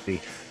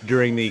lately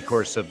during the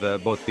course of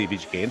both the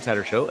VGK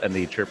Insider Show and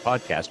the Chirp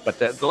podcast.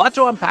 But a lot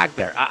to unpack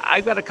there.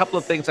 I've got a couple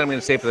of things I'm going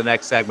to say for the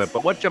next segment,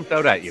 but what jumped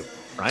out at you,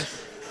 Ryan?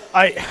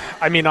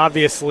 I mean,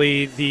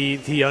 obviously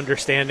the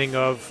understanding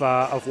of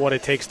what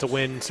it takes to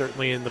win,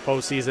 certainly in the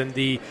postseason,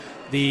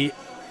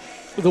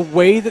 the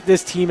way that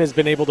this team has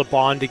been able to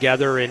bond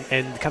together and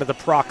kind of the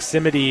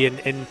proximity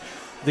and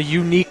the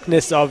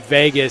uniqueness of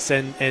Vegas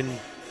and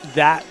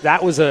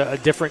that was a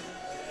different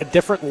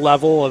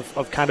level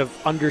of kind of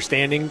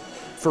understanding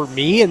for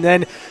me. And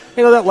then,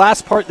 that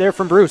last part there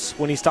from Bruce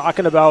when he's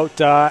talking about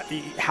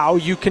how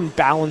you can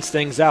balance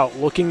things out,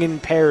 looking in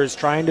pairs,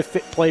 trying to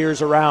fit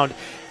players around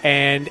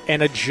and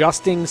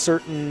adjusting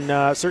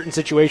certain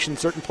situations,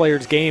 certain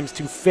players' games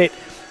to fit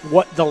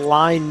what the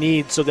line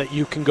needs so that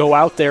you can go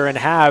out there and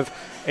have,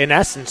 in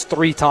essence,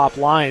 3 top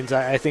lines.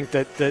 I think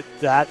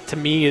that to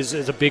me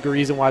is a big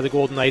reason why the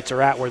Golden Knights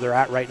are at where they're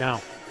at right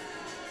now.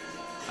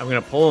 I'm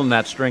going to pull on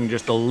that string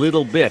just a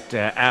little bit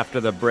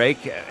after the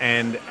break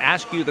and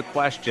ask you the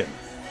question.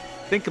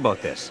 Think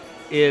about this.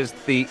 Is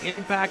the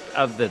impact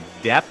of the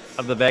depth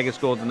of the Vegas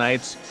Golden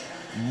Knights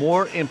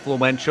more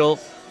influential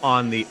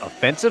on the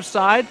offensive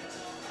side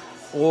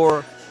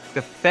or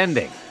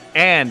defending?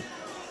 And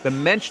the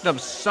mention of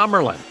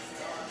Summerlin,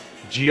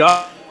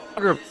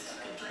 geography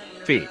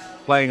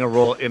playing a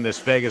role in this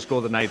Vegas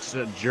Golden Knights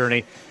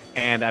journey.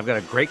 And I've got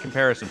a great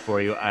comparison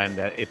for you, and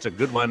it's a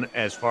good one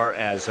as far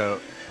as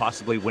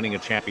possibly winning a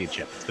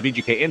championship. It's the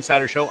VGK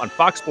Insider Show on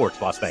Fox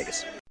Sports Las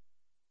Vegas.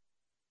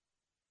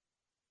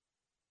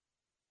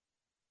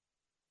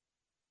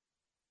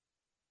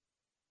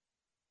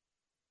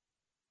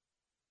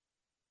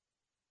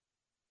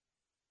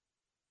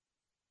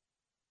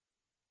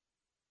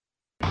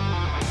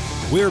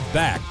 We're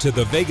back to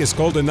the Vegas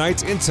Golden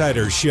Knights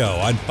Insider Show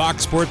on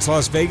Fox Sports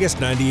Las Vegas,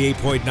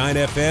 98.9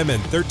 FM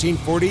and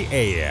 1340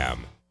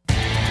 AM.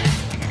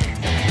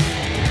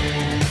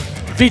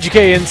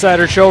 VGK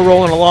Insider Show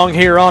rolling along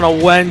here on a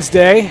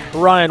Wednesday.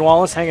 Ryan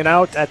Wallace hanging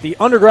out at the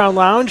Underground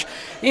Lounge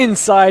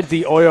inside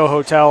the Oyo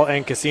Hotel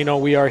and Casino.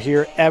 We are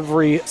here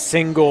every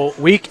single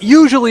week,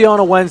 usually on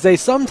a Wednesday,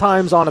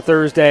 sometimes on a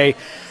Thursday,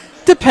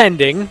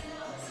 depending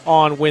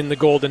on when the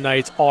Golden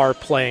Knights are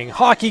playing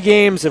hockey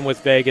games, and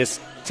with Vegas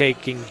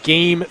taking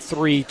Game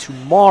 3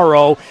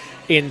 tomorrow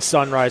in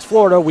Sunrise,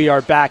 Florida. We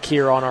are back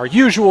here on our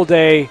usual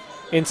day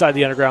inside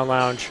the Underground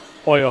Lounge,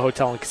 Oyo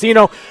Hotel and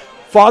Casino.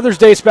 Father's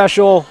Day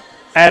special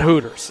at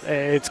Hooters.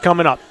 It's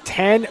coming up.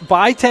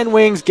 Buy 10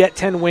 wings, get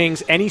 10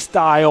 wings, any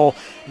style.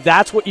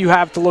 That's what you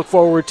have to look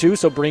forward to,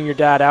 so bring your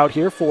dad out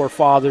here for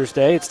Father's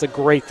Day. It's the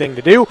great thing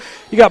to do.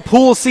 You got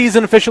pool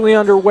season officially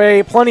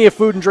underway, plenty of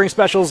food and drink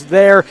specials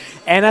there,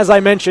 and as I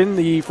mentioned,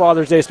 the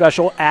Father's Day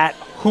special at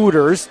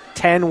Hooters,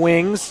 10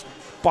 wings,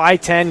 buy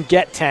 10,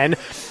 get 10.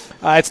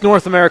 It's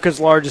North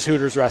America's largest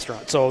Hooters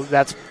restaurant, so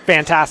that's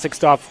fantastic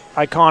stuff.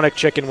 Iconic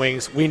chicken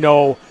wings. We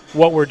know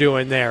what we're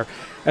doing there.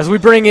 As we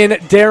bring in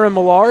Darren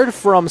Millard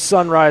from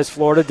Sunrise,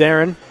 Florida.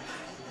 Darren,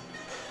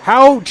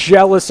 how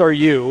jealous are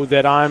you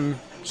that I'm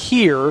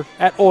here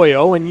at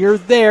Oyo and you're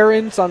there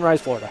in Sunrise,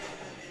 Florida?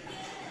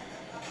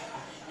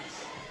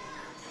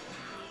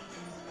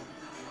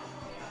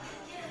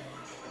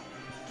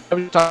 I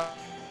was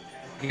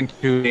talking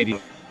to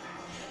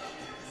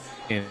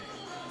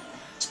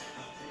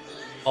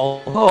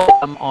although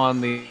I'm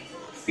on the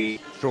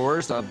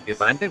shores of the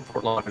Atlantic,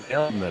 Fort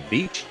Lauderdale, and the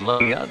beach,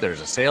 looking out,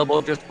 there's a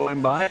sailboat just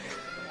going by.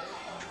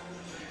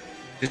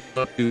 Just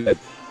look to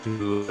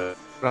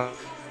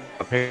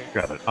a picture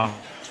of it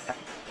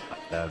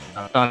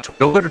on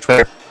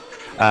Twitter.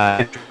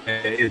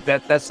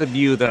 That's the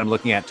view that I'm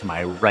looking at to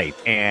my right,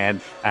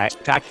 and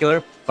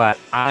spectacular. But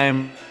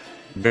I'm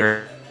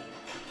very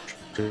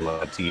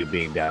to you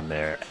being down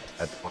there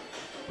at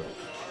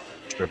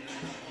the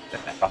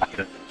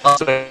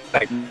also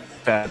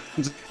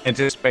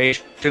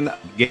anticipation of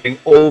getting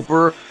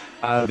over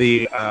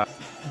the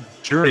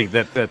journey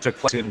that took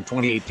place in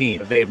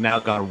 2018. They've now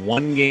gone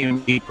one game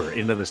deeper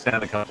into the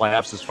Stanley Cup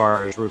playoffs as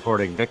far as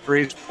recording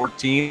victories,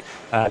 14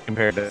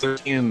 compared to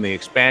 13 in the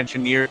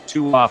expansion year,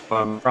 2 off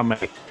from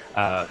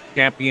a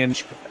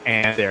championship,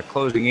 and they're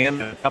closing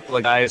in a couple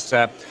of guys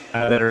that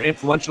are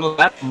influential.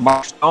 That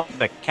Mark Stone,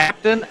 the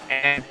captain,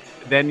 and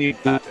then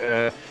you've got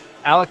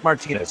Alec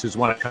Martinez, who's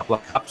won a couple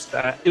of cups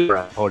at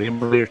the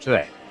podium earlier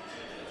today.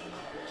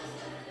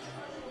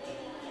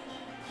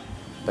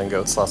 Ben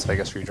Goetz, Las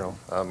Vegas Regional.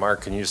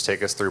 Mark, can you just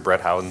take us through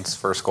Brett Howden's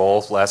first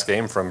goal last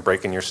game, from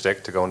breaking your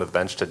stick to going to the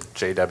bench to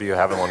JW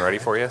having one ready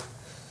for you?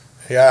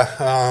 Yeah,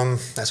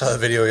 I saw the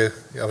video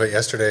of it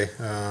yesterday.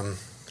 I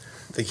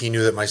think he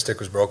knew that my stick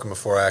was broken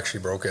before I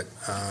actually broke it.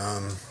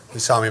 He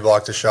saw me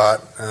block the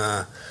shot.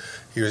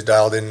 He was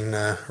dialed in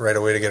right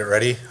away to get it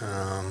ready.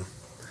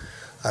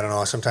 I don't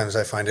know, sometimes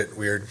I find it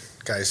weird,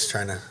 guys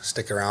trying to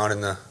stick around in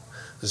the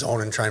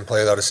zone and try and play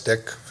without a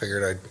stick.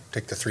 Figured I'd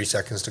take the 3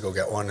 seconds to go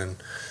get one, and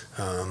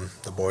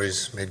the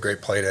boys made great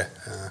play to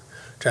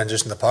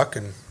transition the puck,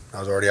 and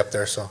I was already up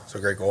there, so it's a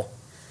great goal.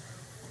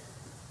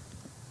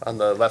 On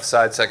the left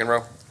side, second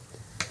row.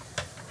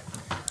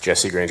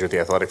 Jesse Granger with The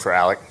Athletic for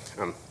Alec.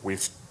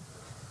 We've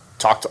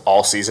talked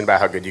all season about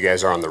how good you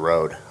guys are on the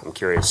road. I'm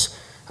curious,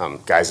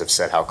 guys have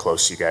said how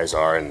close you guys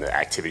are and the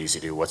activities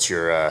you do. What's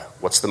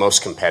the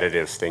most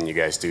competitive thing you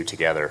guys do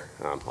together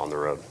on the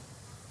road?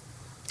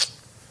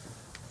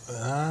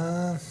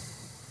 I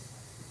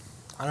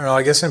don't know.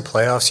 I guess in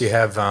playoffs you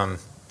have,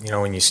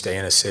 when you stay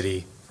in a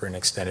city for an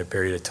extended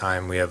period of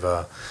time, we have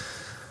a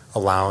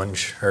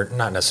lounge, or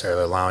not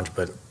necessarily a lounge,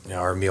 but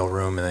our meal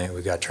room, and then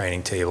we've got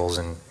training tables,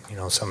 and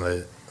some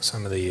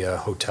of the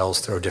hotels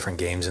throw different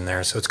games in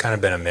there. So it's kind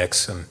of been a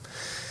mix. And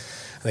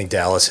I think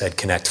Dallas had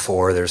Connect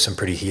Four. There's some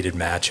pretty heated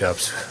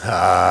matchups.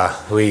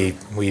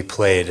 We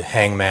played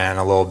Hangman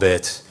a little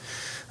bit.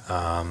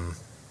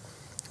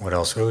 What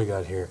else? What do we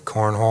got here?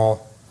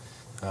 Cornhole.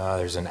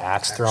 There's an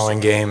axe throwing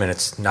game, and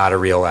it's not a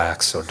real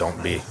axe, so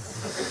don't be.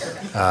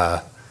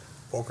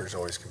 Poker's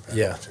always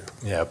competitive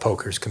too. Yeah,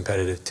 poker's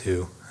competitive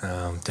too.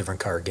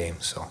 Different card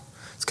games, so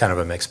it's kind of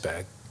a mixed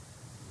bag.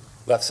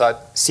 Left side.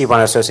 Steve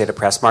Wynn, Associated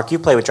Press. Mark, you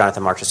played with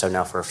Jonathan Marchessault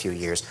now for a few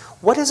years.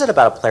 What is it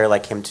about a player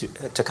like him to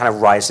kind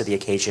of rise to the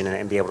occasion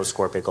and be able to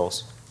score big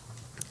goals?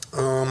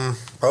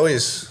 Probably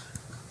his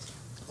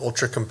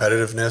ultra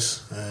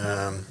competitiveness.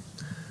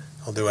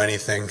 He'll do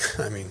anything.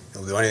 I mean,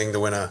 he'll do anything to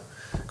win a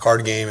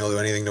card game. He'll do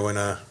anything to win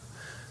a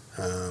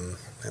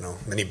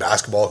mini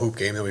basketball hoop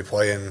game that we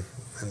play in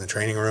the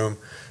training room.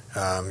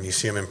 You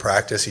see him in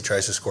practice. He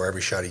tries to score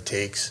every shot he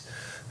takes.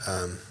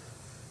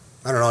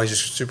 I don't know. He's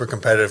just a super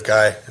competitive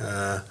guy.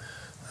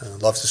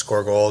 Loves to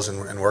score goals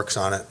and works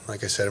on it.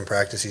 Like I said, in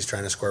practice, he's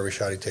trying to score every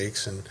shot he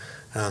takes, and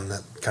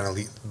that kind of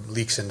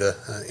leaks into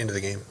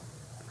the game.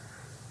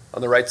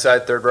 On the right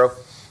side, third row.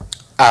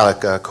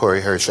 Alec,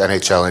 Corey Hirsch,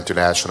 NHL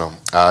International.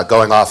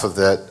 Going off of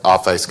the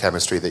off-ice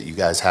chemistry that you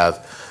guys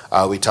have,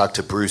 we talked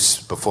to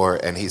Bruce before,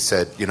 and he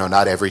said,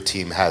 not every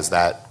team has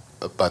that,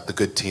 but the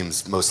good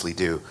teams mostly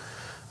do.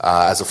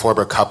 As a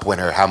former Cup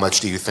winner, how much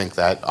do you think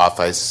that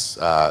off-ice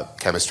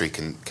chemistry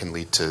can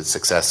lead to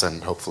success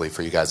and hopefully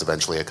for you guys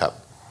eventually a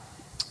Cup?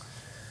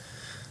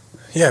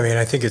 Yeah, I mean,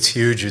 I think it's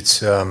huge.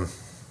 It's, I've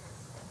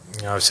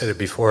said it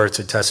before, it's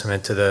a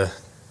testament to the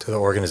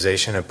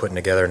organization and putting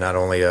together not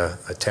only a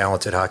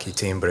talented hockey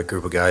team, but a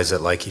group of guys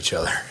that like each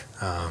other.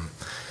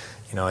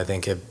 I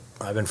think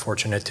I've been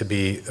fortunate to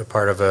be a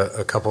part of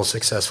a couple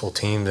successful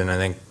teams, and I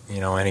think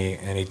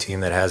any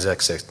team that has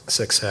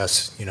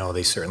success,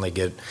 they certainly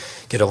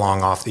get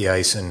along off the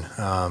ice, and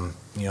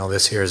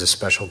this here is a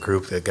special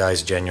group that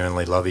guys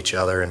genuinely love each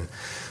other, and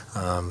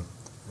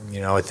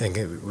I think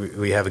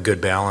we have a good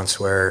balance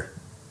where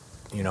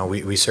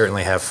we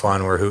certainly have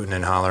fun. We're hooting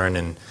and hollering,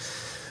 and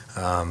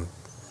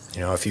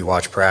if you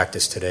watch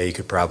practice today, you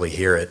could probably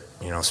hear it.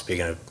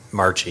 Speaking of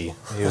Marchie,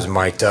 he was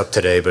mic'd up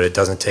today, but it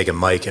doesn't take a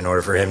mic in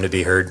order for him to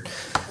be heard.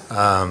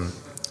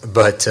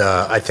 But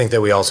I think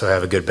that we also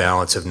have a good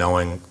balance of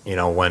knowing,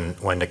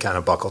 when to kind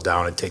of buckle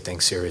down and take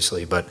things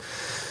seriously. But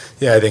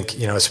yeah, I think,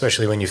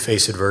 especially when you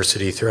face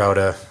adversity throughout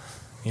a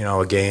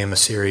game, a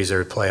series,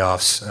 or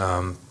playoffs,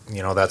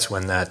 that's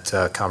when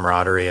that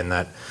camaraderie and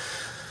that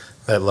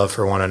love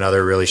for one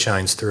another really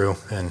shines through.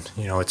 And,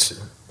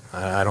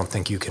 I don't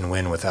think you can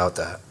win without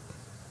that.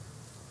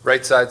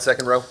 Right side,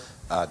 second row.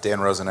 Dan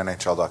Rosen,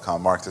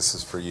 NHL.com. Mark, this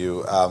is for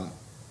you.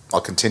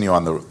 I'll continue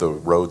on the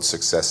road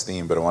success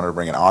theme, but I wanted to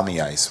bring it on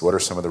the ice. What are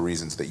some of the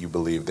reasons that you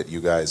believe that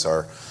you guys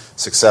are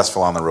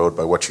successful on the road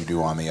by what you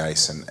do on the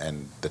ice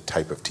and the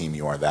type of team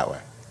you are that way?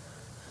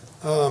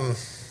 I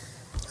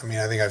mean,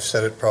 I think I've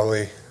said it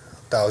probably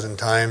 1,000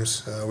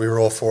 times. We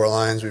roll 4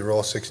 lines, we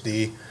roll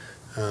 6D,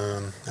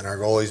 and our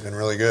goalie's been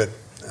really good.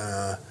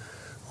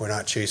 We're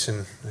not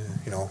chasing,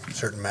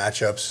 certain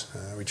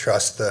matchups. We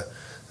trust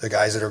the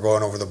guys that are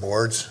going over the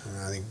boards.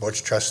 I think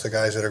Butch trusts the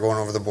guys that are going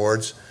over the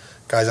boards.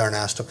 Guys aren't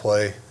asked to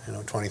play,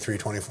 23,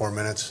 24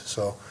 minutes.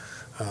 So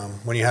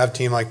when you have a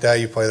team like that,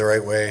 you play the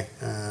right way.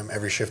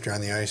 Every shift you're on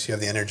the ice, you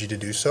have the energy to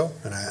do so,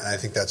 and I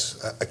think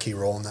that's a key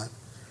role in that.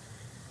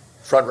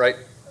 Front right.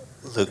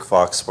 Luke,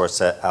 Fox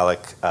Sportsnet.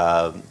 Alec,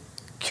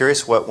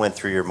 curious what went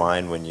through your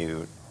mind when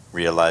you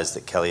realized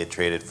that Kelly had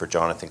traded for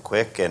Jonathan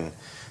Quick, and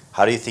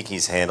how do you think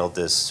he's handled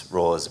this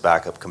role as a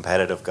backup,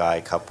 competitive guy,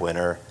 cup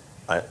winner?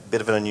 A bit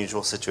of an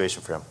unusual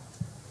situation for him.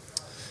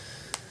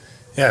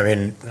 Yeah, I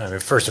mean,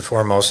 first and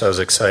foremost, I was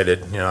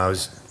excited. I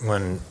was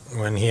when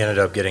he ended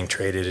up getting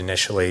traded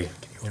initially.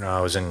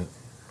 I was in,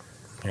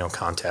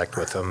 contact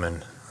with him,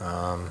 and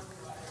I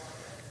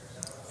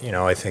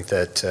think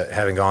that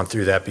having gone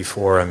through that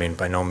before, I mean,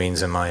 by no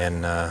means am I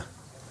in the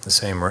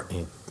same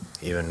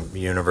even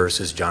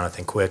universe as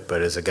Jonathan Quick,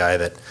 but as a guy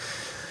that,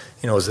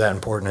 is that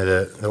important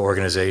to the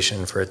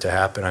organization for it to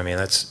happen. I mean,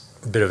 that's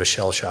a bit of a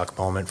shell shock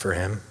moment for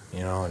him,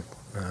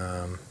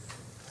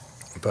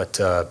 but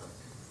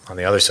on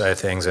the other side of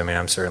things, I mean,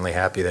 I'm certainly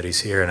happy that he's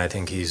here, and I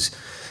think he's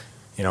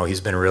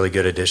been a really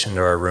good addition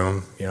to our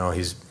room.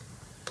 He's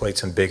played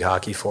some big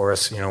hockey for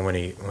us. When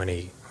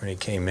he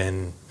came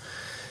in,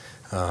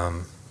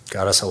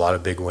 got us a lot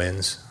of big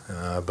wins.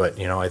 But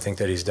I think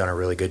that he's done a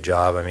really good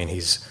job. I mean,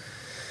 he's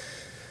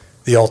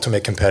the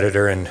ultimate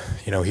competitor, and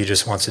he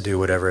just wants to do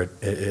whatever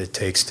it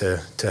takes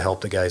to help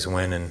the guys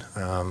win. And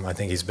I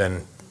think he's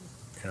been,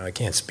 I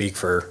can't speak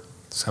for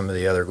some of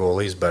the other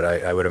goalies, but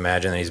I would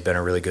imagine that he's been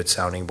a really good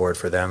sounding board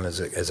for them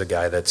as a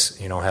guy that's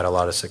had a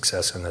lot of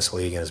success in this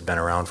league and has been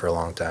around for a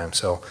long time.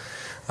 So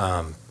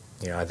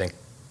I think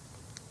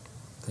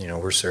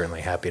we're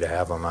certainly happy to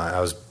have him. I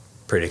was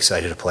pretty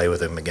excited to play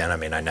with him again. I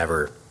mean, I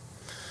never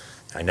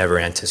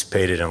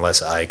anticipated,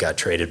 unless I got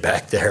traded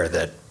back there,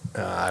 that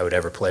I would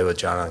ever play with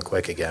Jonathan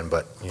Quick again,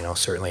 but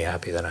certainly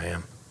happy that I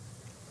am.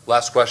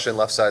 Last question,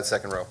 left side,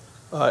 second row.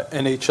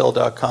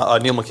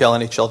 NHL.com, Neil McHale,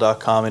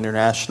 NHL.com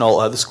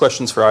International. This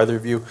question's for either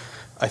of you.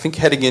 I think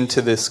heading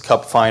into this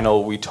Cup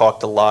final, we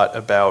talked a lot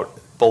about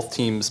both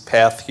teams'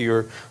 path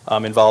here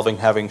involving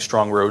having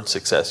strong road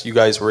success. You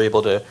guys were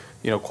able to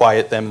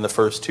quiet them in the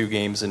first 2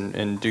 games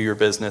and do your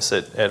business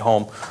at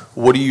home.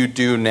 What do you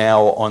do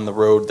now on the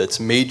road that's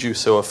made you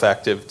so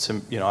effective,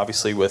 to,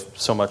 obviously with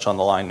so much on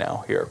the line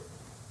now here?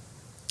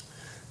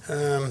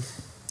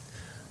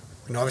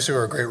 Obviously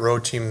we're a great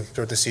road team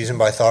throughout the season,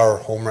 but I thought our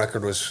home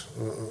record was,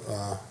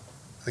 I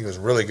think it was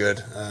really good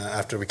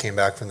after we came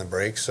back from the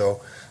break. So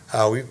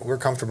we're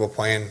comfortable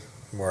playing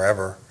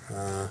wherever.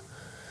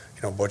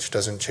 Butch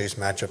doesn't chase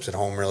matchups at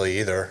home really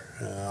either.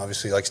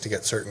 Obviously he likes to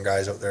get certain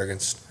guys out there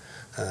against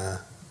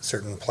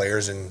certain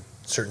players in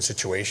certain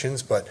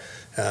situations, but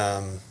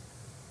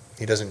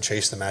he doesn't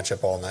chase the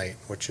matchup all night,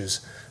 which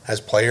is,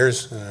 as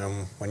players,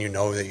 when you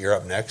know that you're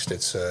up next,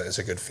 it's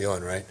a good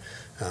feeling, right?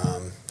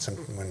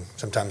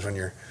 Sometimes when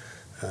you're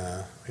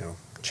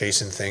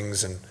chasing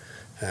things and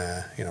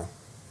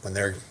when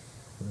their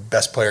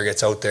best player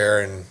gets out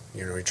there and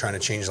you're trying to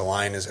change the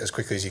line as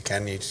quickly as you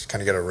can, you just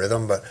kind of get a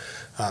rhythm. But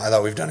I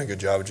thought we've done a good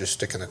job of just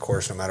sticking the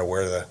course no matter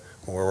where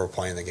we're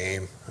playing the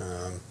game.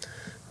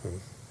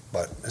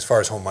 But as far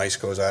as home ice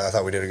goes, I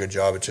thought we did a good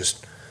job at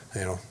just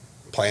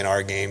playing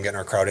our game, getting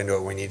our crowd into it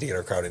when we need to get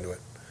our crowd into it.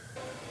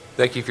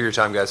 Thank you for your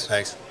time, guys.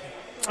 Thanks.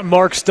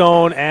 Mark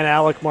Stone and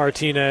Alec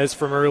Martinez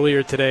from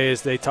earlier today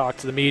as they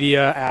talked to the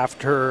media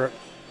after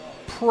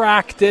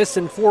practice.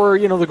 And for,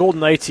 the Golden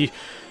Knights,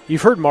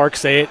 you've heard Mark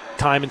say it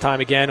time and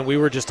time again, and we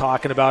were just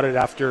talking about it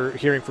after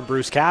hearing from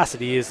Bruce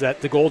Cassidy, is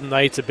that the Golden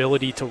Knights'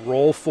 ability to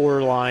roll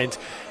 4 lines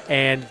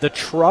and the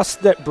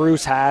trust that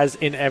Bruce has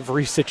in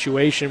every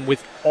situation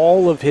with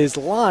all of his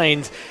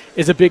lines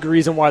is a big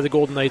reason why the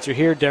Golden Knights are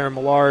here. Darren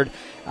Millard,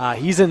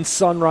 he's in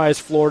Sunrise,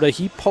 Florida.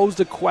 He posed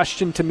a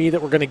question to me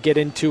that we're going to get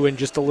into in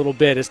just a little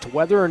bit as to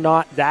whether or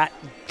not that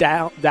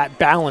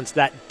balance,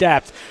 that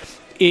depth,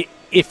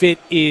 if it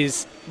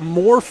is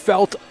more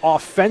felt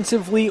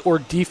offensively or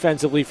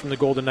defensively from the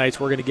Golden Knights.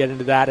 We're going to get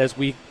into that as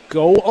we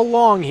go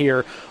along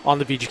here on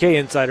the VGK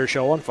Insider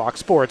Show on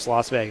Fox Sports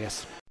Las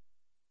Vegas.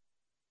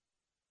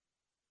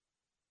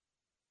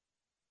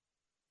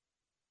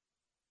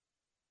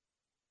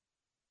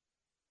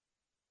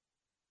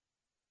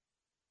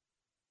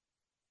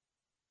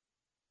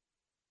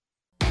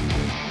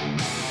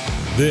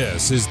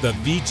 This is the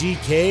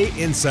VGK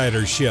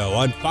Insider Show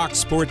on Fox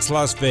Sports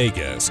Las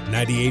Vegas,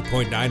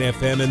 98.9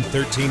 FM and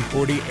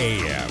 1340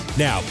 AM.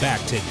 Now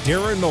back to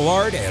Darren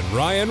Millard and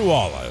Ryan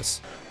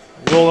Wallace.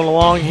 Rolling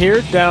along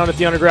here down at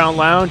the Underground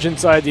Lounge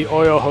inside the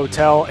Oyo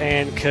Hotel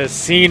and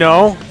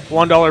Casino.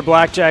 $1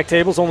 blackjack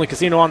tables, only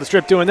casino on the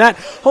Strip doing that.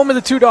 Home of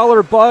the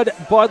 $2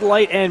 Bud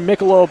Light, and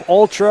Michelob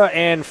Ultra.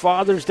 And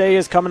Father's Day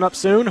is coming up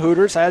soon.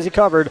 Hooters has you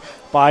covered.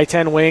 Buy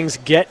 10 wings,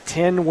 get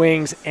 10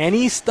 wings,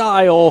 any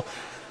style.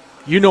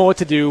 You know what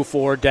to do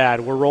for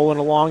Dad. We're rolling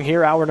along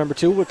here. Hour number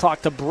 2. We'll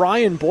talk to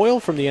Brian Boyle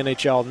from the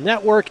NHL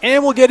Network,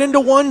 and we'll get into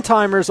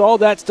one-timers. All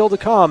that still to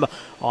come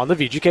on the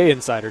VGK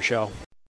Insider Show.